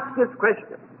me ask this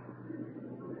question.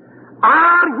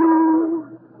 Are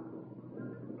you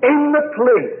in the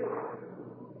place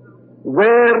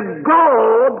where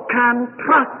God can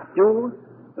trust you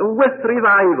with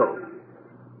revival?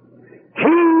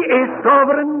 He is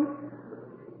sovereign.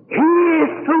 He is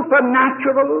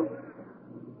supernatural.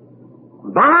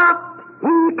 But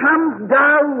He comes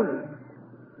down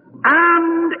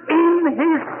and in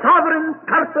His sovereign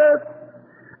purpose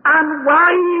and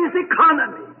wise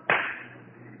economy,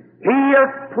 He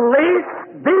has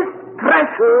placed this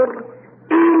treasure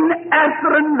in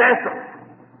earthen vessels.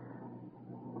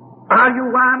 Are you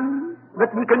one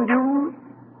that we can use?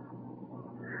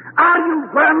 Are you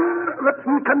one that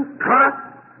we can trust?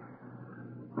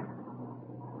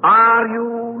 Are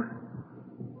you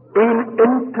in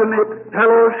intimate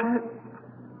fellowship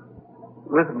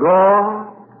with God?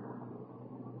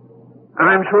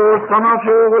 I'm sure some of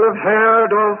you will have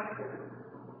heard of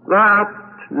that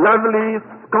lovely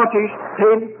Scottish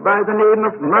saint by the name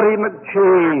of Murray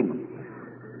McCheyne,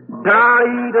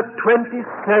 died at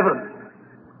 27,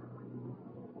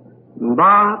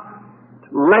 but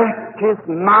left his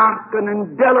mark, an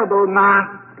indelible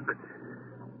mark,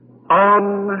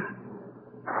 on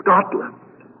Scotland.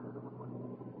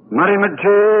 Murray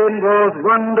McCheyne was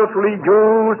wonderfully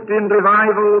used in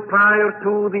revival prior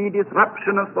to the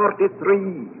disruption of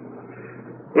 43.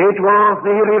 It was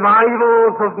the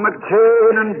revivals of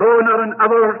McCheyne and Bonar and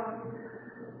others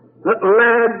that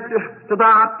led to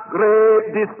that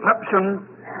great disruption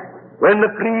when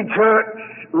the Free Church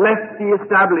left the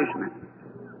establishment.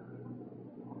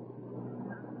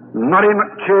 Murray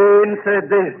McCheyne said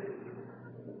this: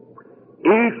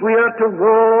 if we are to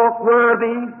walk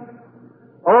worthy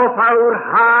of our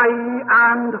high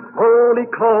and holy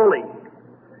calling,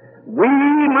 we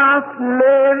must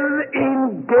live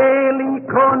in daily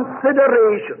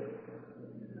consideration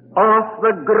of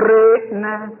the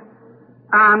greatness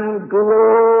and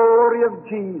glory of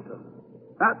Jesus.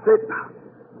 That's it now.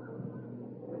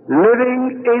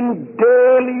 Living in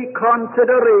daily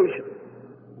consideration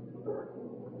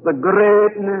the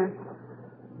greatness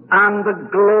and the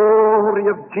glory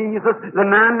of Jesus. The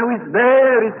man who is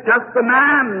there is just the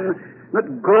man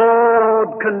that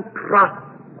God can trust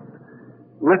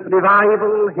with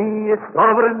revival. He is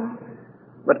sovereign,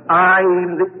 but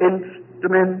I'm the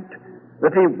instrument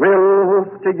that He wills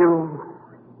to use.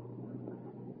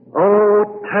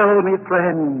 Oh, tell me,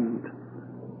 friend,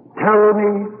 tell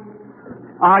me,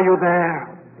 are you there?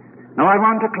 Now I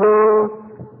want to close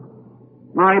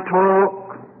my talk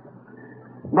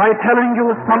by telling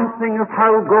you something of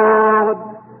how God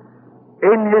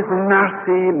in His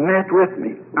mercy met with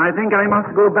me. I think I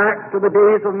must go back to the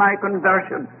days of my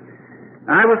conversion.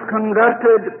 I was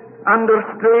converted under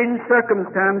strange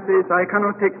circumstances. I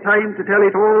cannot take time to tell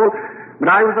it all, but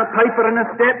I was a piper and a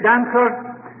step dancer,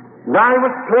 and I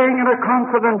was playing in a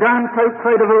concert and dance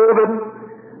outside of Oban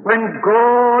when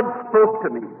God spoke to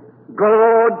me.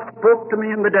 God spoke to me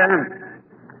in the dance.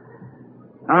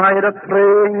 I had a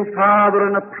praying father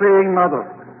and a praying mother.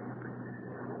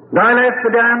 And I left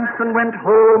the dance and went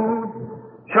home,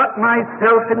 shut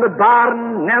myself in the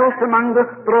barn, knelt among the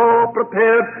straw,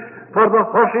 prepared for the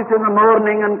horses in the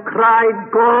morning, and cried,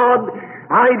 God,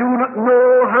 I do not know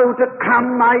how to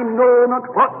come, I know not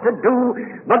what to do,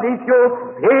 but if you'll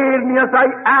save me as I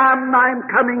am, I'm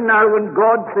coming now. And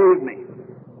God saved me.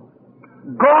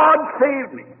 God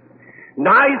saved me. And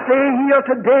I say here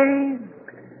today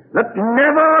that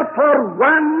never for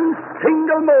one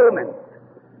single moment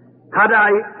had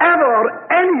I ever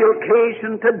any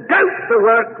occasion to doubt the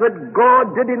work that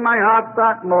God did in my heart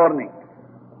that morning.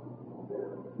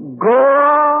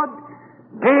 God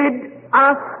did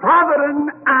a sovereign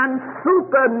and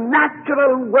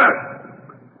supernatural work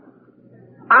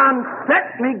and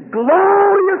set me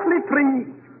gloriously free.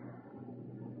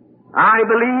 I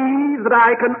believe that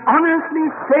I can honestly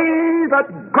say that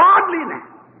godliness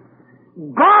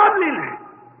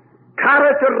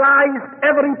characterized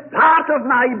every part of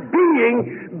my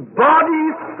being, body,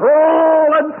 soul,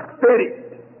 and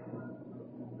spirit,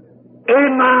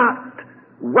 in that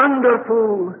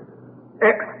wonderful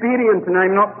experience. And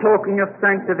I'm not talking of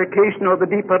sanctification or the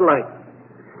deeper life.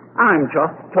 I'm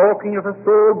just talking of a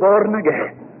soul born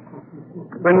again,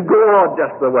 when God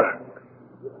does the work.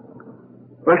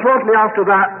 Well, shortly after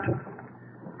that,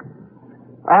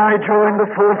 I joined the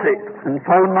forces and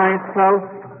found myself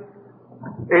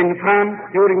in France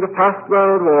during the First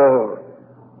World War.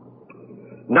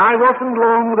 And I wasn't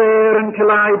long there until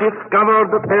I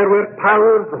discovered that there were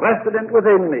powers resident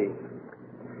within me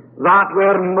that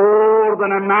were more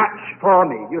than a match for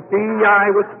me. You see, I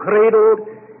was cradled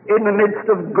in the midst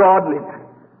of godliness,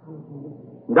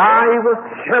 and I was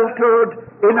sheltered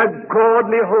in a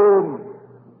godly home.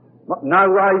 But now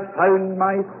I found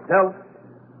myself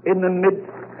in the midst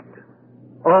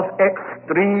of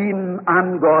extreme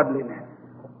ungodliness.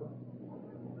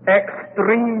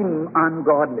 Extreme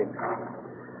ungodliness.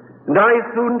 And I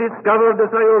soon discovered,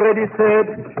 as I already said,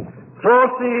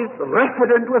 forces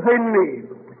resident within me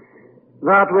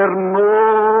that were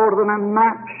more than a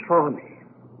match for me.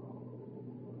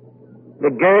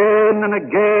 Again and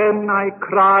again I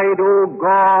cried, "O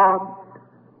God,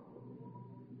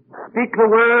 speak the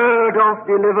word of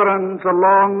deliverance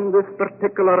along this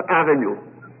particular avenue."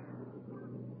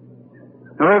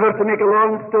 However, to make a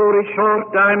long story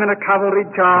short, I'm in a cavalry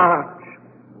charge.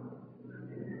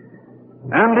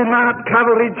 And in that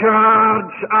cavalry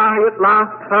charge, I at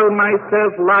last found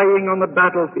myself lying on the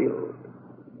battlefield,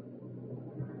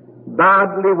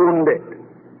 badly wounded.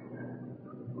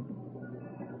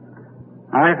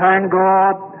 I thank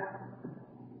God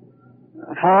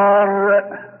for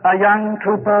a young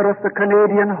trooper of the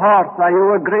Canadian Horse. I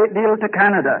owe a great deal to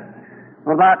Canada.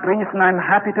 For that reason, I'm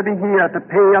happy to be here to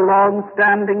pay a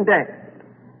long-standing debt.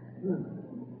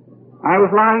 I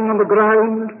was lying on the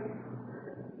ground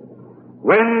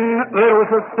when there was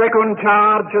a second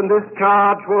charge, and this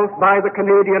charge was by the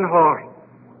Canadian Horse.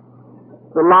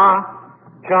 The last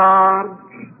charge,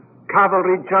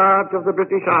 cavalry charge of the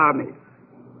British Army,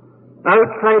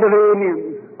 outside of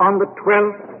Amiens on the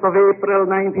 12th of April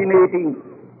 1918.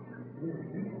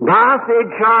 As they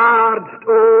charged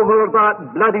over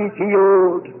that bloody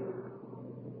field,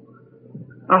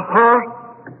 a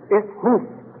horse's hoof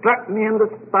struck me in the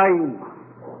spine,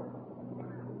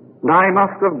 and I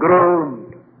must have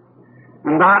groaned,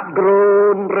 and that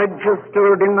groan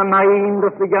registered in the mind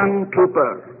of the young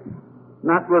trooper.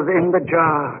 That was in the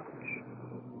charge.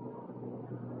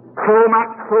 So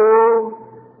much so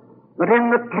that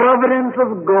in the providence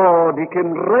of God, he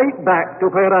came right back to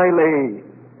where I lay.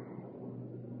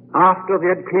 After they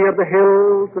had cleared the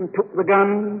hills and took the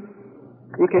guns,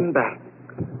 he came back,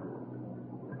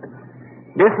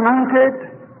 dismounted,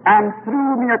 and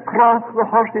threw me across the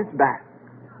horse's back,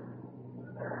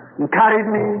 and carried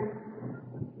me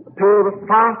to the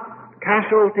first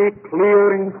casualty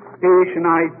clearing station.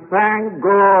 I thank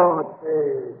God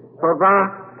for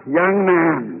that young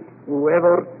man,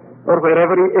 whoever or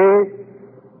wherever he is.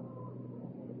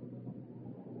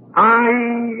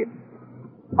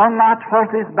 On that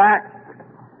horse's back,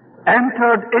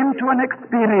 entered into an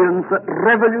experience that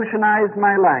revolutionized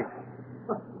my life.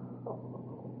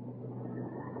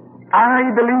 I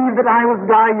believed that I was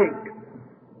dying.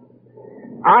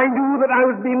 I knew that I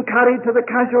was being carried to the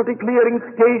casualty clearing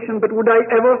station, but would I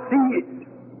ever see it?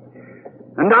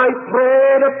 And I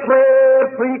prayed a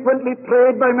prayer frequently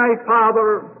prayed by my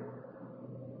father: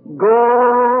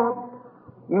 God,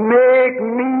 make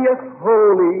me as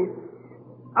holy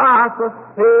as a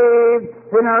saved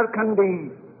sinner can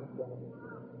be.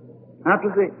 That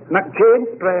was it.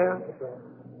 McChain's prayer.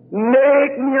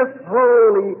 Make me as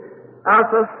holy as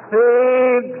a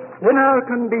saved sinner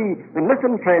can be. And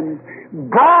listen, friends,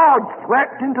 God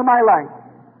swept into my life.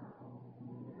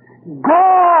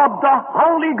 God, the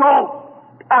Holy Ghost.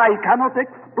 I cannot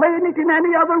explain it in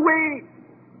any other way.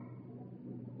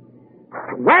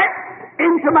 Swept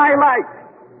into my life.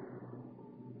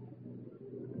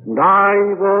 And I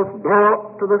was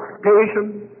brought to the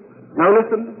station. Now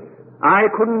listen, I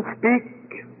couldn't speak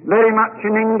very much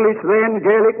in English then.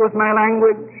 Gaelic was my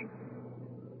language.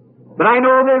 But I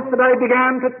know this, that I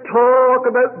began to talk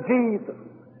about Jesus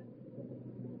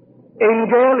in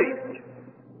Gaelic.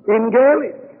 In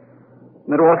Gaelic.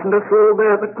 There wasn't a soul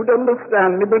there that could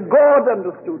understand me, but God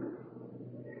understood me.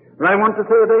 And I want to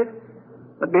say this,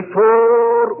 that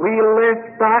before we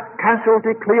left that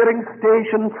casualty clearing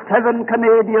station, 7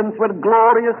 Canadians were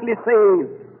gloriously saved.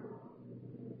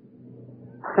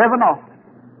 7 of them.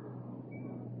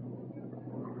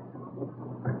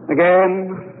 Again,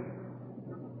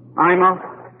 I must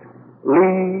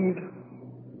leave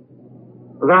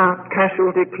that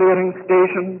casualty clearing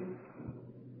station.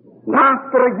 And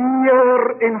after a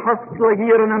year in hospital, a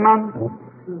year and a month,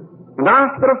 and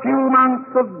after a few months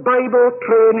of Bible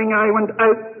training, I went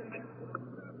out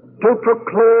to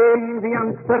proclaim the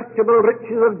unsearchable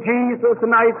riches of Jesus,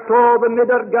 and I saw the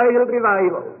Niedergeil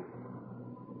revival.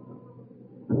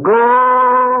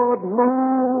 God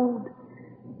moved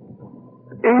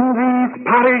in these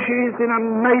parishes in a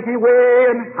mighty way,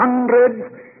 and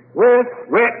hundreds were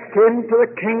swept into the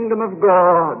kingdom of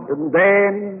God. And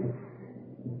then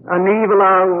an evil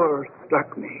hour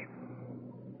struck me.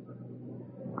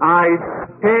 I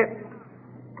stepped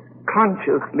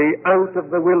consciously out of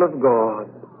the will of God,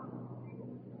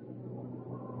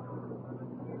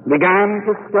 began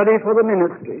to study for the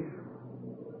ministry.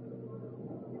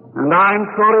 And I'm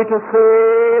sorry to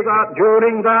say that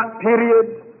during that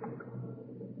period,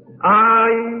 I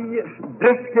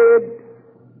drifted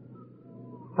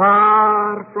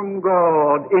far from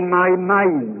God in my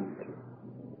mind,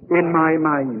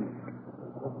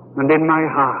 and in my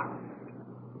heart.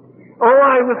 Oh,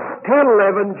 I was still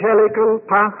evangelical,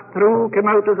 passed through, came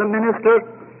out as a minister,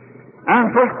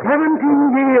 and for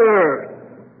 17 years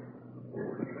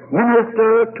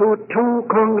ministered to 2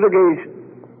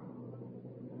 congregations.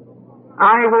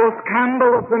 I was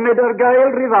Campbell of the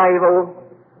Niedergeil revival,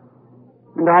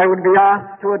 and I would be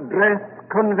asked to address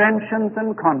conventions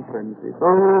and conferences.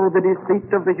 Oh, the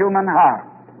deceit of the human heart.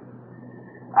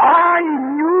 I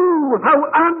knew how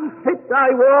unfit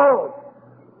I was.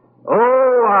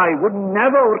 Oh, I would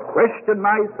never question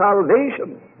my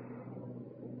salvation.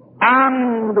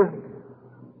 And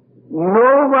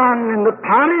no one in the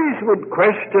parish would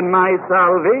question my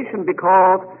salvation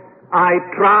because I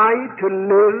tried to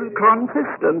live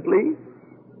consistently.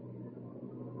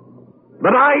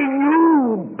 But I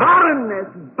knew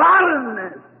barrenness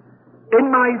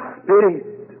in my spirit.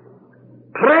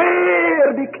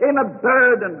 Prayer became a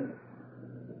burden,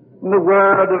 and the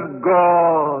Word of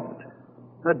God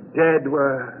a dead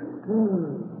word.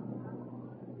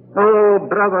 Oh,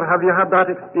 brother, have you had that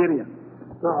experience?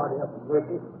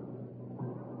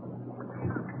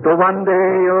 So one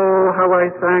day, oh, how I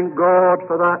thank God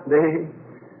for that day.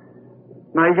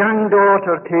 My young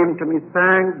daughter came to me,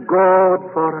 thank God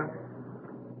for her.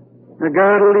 A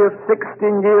girl of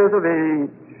 16 years of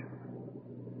age.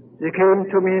 She came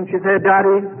to me and she said,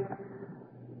 Daddy,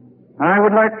 I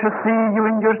would like to see you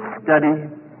in your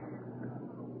study.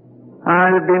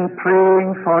 I've been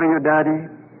praying for you, Daddy.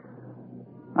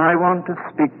 I want to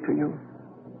speak to you.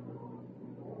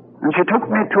 And she took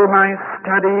me to my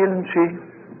study and she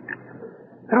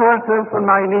threw herself on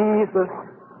my knees, as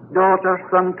daughters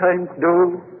sometimes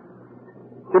do.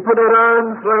 She put her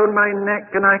arms round my neck,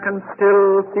 and I can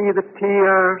still see the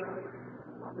tears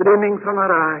streaming from her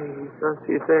eyes as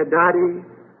she said, Daddy,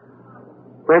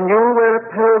 when you were a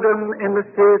pilgrim in the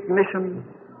Faith Mission,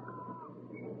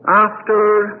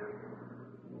 after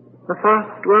the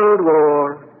First World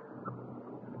War,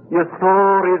 you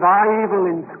saw revival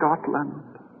in Scotland.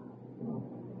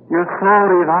 You saw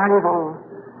revival.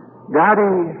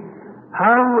 Daddy,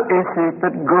 how is it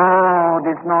that God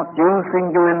is not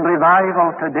using you in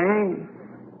revival today?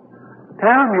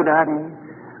 Tell me, Daddy,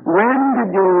 when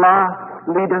did you last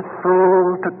lead a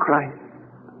soul to Christ?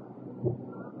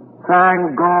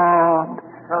 Thank God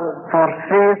for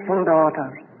faithful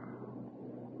daughters.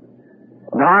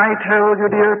 And I tell you,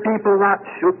 dear people, that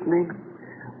shook me.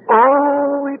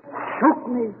 Oh, it shook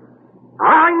me.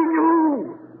 I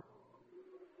knew.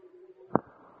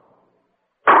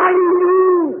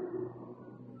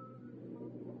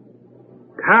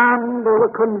 Campbell, the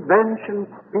convention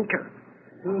speaker,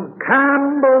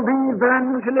 Campbell, the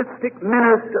evangelistic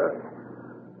minister,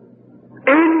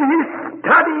 in his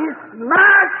study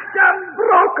smashed and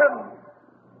broken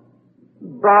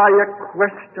by a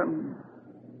question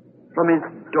from his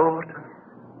daughter.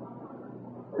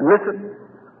 Listen,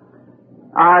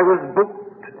 I was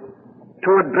booked to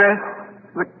address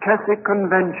the Keswick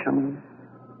Convention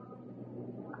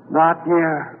that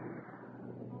year,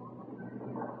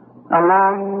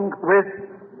 along with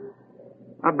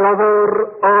a brother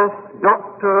of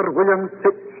Dr. William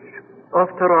Fitch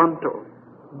of Toronto,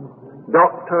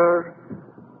 Dr.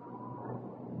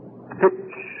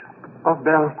 Fitch of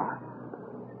Belfast.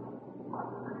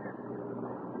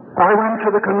 I went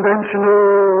to the convention,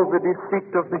 oh, the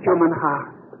deceit of the human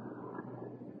heart.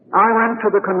 I went to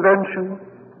the convention,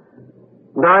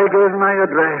 and I gave my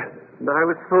address, and I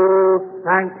was so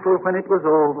thankful when it was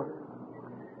over.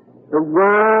 The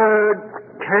words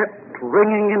kept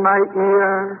ringing in my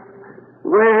ear.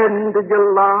 When did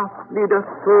you last lead a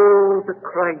soul to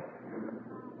Christ?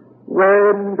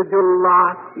 When did you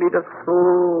last lead a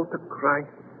soul to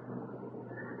Christ?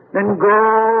 Then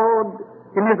God,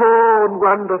 in His own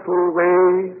wonderful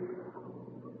way,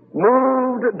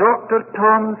 moved Dr.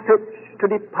 Tom Fitch to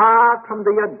depart from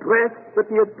the address that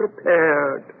he had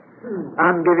prepared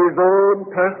and give his own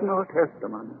personal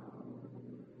testimony.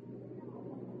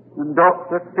 And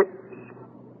Dr. Fitch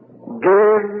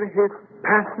gave his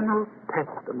personal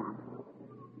testimony.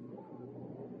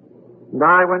 And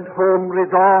I went home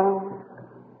resolved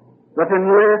that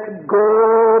unless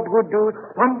God would do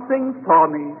something for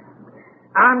me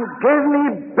and give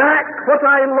me back what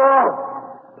I lost,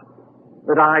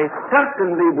 that I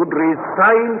certainly would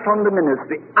resign from the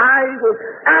ministry. I was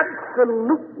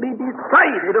absolutely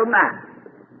decided on that.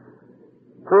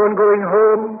 So on going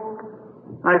home,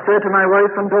 I said to my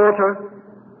wife and daughter,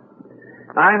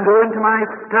 I'm going to my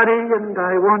study and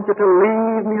I want you to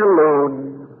leave me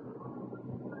alone.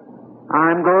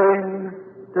 I'm going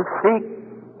to seek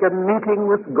a meeting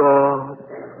with God.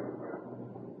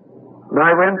 And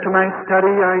I went to my study,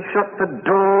 I shut the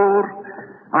door,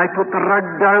 I put the rug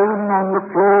down on the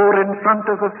floor in front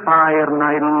of the fire and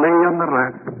I lay on the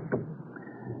rug.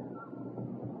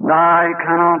 I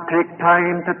cannot take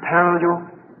time to tell you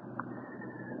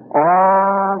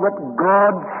all that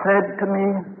God said to me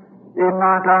in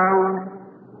that hour.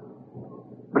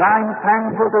 But I'm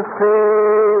thankful to say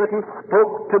that He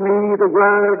spoke to me the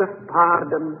word of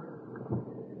pardon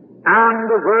and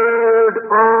the word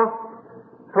of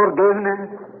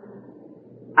forgiveness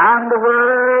and the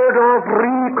word of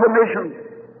recommission.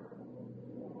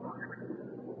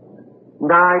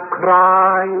 And I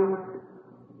cried,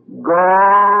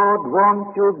 God,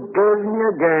 won't you give me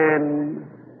again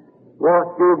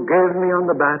what you gave me on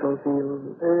the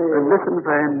battlefield? And listen,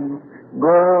 friends,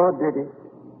 God did it.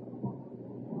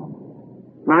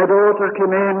 My daughter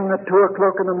came in at 2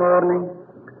 o'clock in the morning.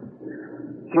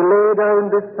 She lay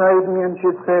down beside me and she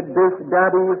said, this,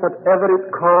 Daddy, whatever it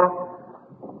costs,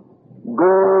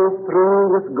 go through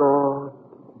with God.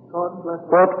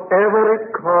 Whatever it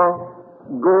costs,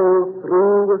 go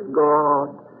through with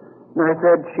God. And I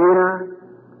said, Sheena,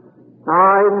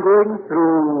 I'm going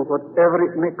through whatever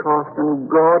it may cost, and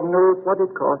God knows what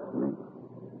it cost me.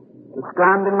 To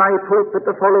stand in my pulpit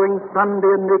the following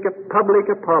Sunday and make a public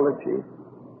apology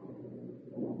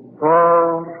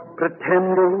for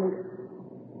pretending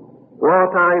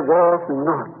what I was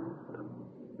not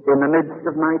in the midst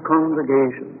of my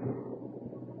congregation.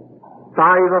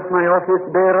 5 of my office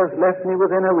bearers left me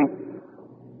within a week.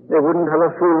 They wouldn't have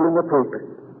a fool in the pulpit.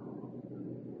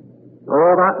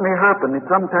 Oh, that may happen. It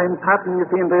sometimes happens, you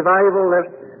see, in revival,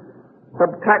 there's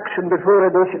subtraction before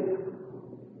addition.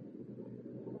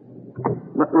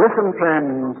 But listen,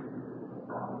 friends,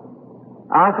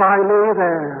 as I lay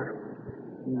there,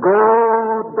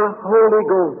 God, the Holy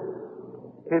Ghost,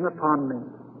 came upon me.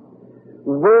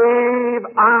 Wave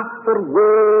after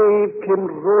wave came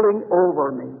rolling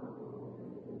over me,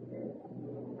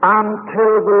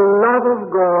 until the love of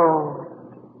God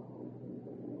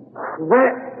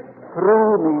swept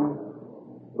through me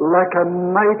like a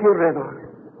mighty river.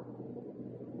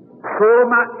 So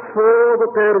much so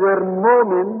that there were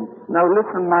moments, now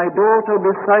listen, my daughter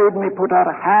beside me put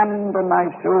her hand on my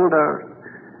shoulder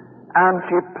and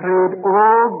she prayed,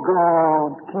 oh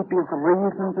God, keep His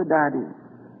reason to Daddy.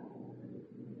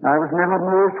 I was never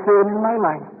more sane in my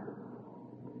life.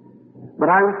 But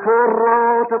I was so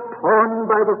wrought upon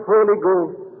by the Holy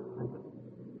Ghost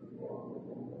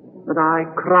that I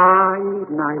cried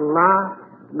and I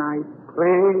laughed and I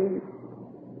prayed.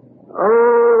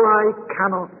 Oh, I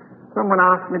cannot. Someone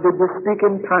asked me, did you speak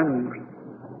in tongues?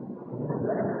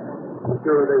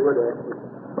 Sure they would ask you.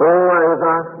 Oh, I was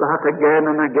asked that again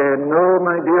and again. No,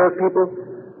 my dear people,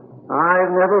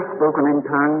 I've never spoken in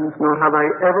tongues, nor have I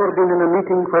ever been in a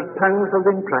meeting where tongues have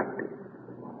been practiced.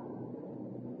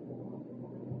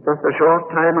 Just a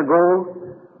short time ago,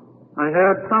 I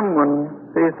heard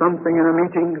someone say something in a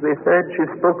meeting. They said she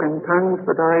spoke in tongues,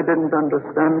 but I didn't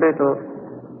understand it or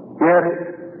hear it.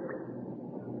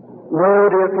 No,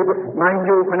 dear people, mind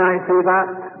you, when I say that,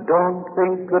 don't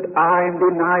think that I'm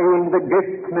denying the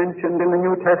gifts mentioned in the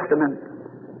New Testament.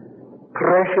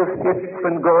 Precious gifts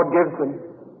when God gives them.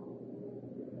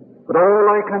 But all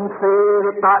I can say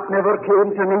is that never came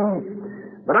to me.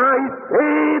 But I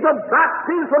say the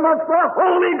baptism of the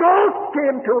Holy Ghost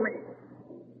came to me.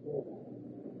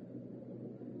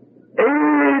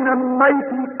 In a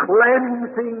mighty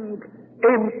cleansing,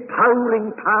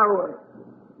 empowering power.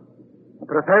 A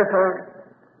professor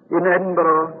in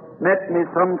Edinburgh met me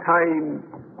sometime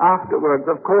afterwards.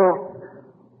 Of course,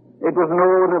 it was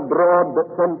known abroad that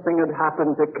something had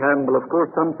happened to Campbell. Of course,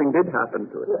 something did happen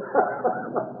to it.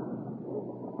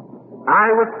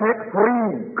 I was set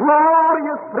free,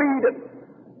 glorious freedom.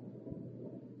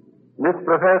 This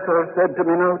professor said to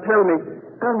me, now tell me,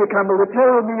 Campbell,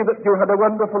 tell me that you had a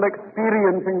wonderful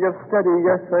experience in your study.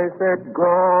 Yes, I said,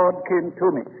 God came to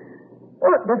me.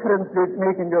 What difference did it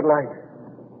make in your life?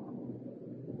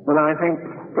 Well, I think,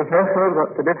 Professor,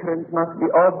 that the difference must be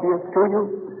obvious to you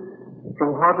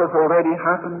from what has already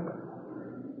happened.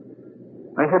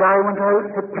 I said, I went out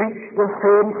to preach the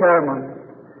same sermon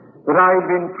that I've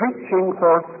been preaching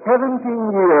for 17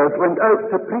 years, went out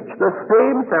to preach the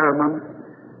same sermon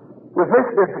with this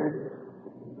difference,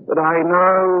 that I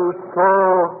now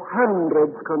saw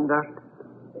hundreds converted,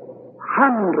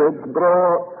 hundreds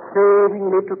brought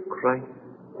savingly to Christ.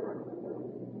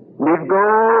 And if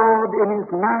God in His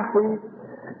mercy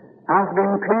has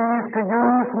been pleased to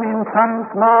use me in some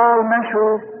small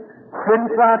measure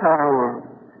since that hour,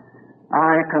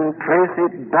 I can trace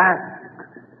it back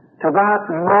to that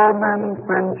moment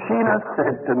when Sheena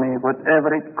said to me,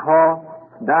 whatever it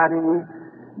costs, Daddy,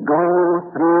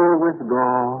 go through with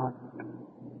God.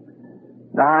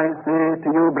 And I say to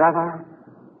you, brother,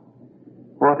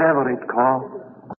 whatever it costs,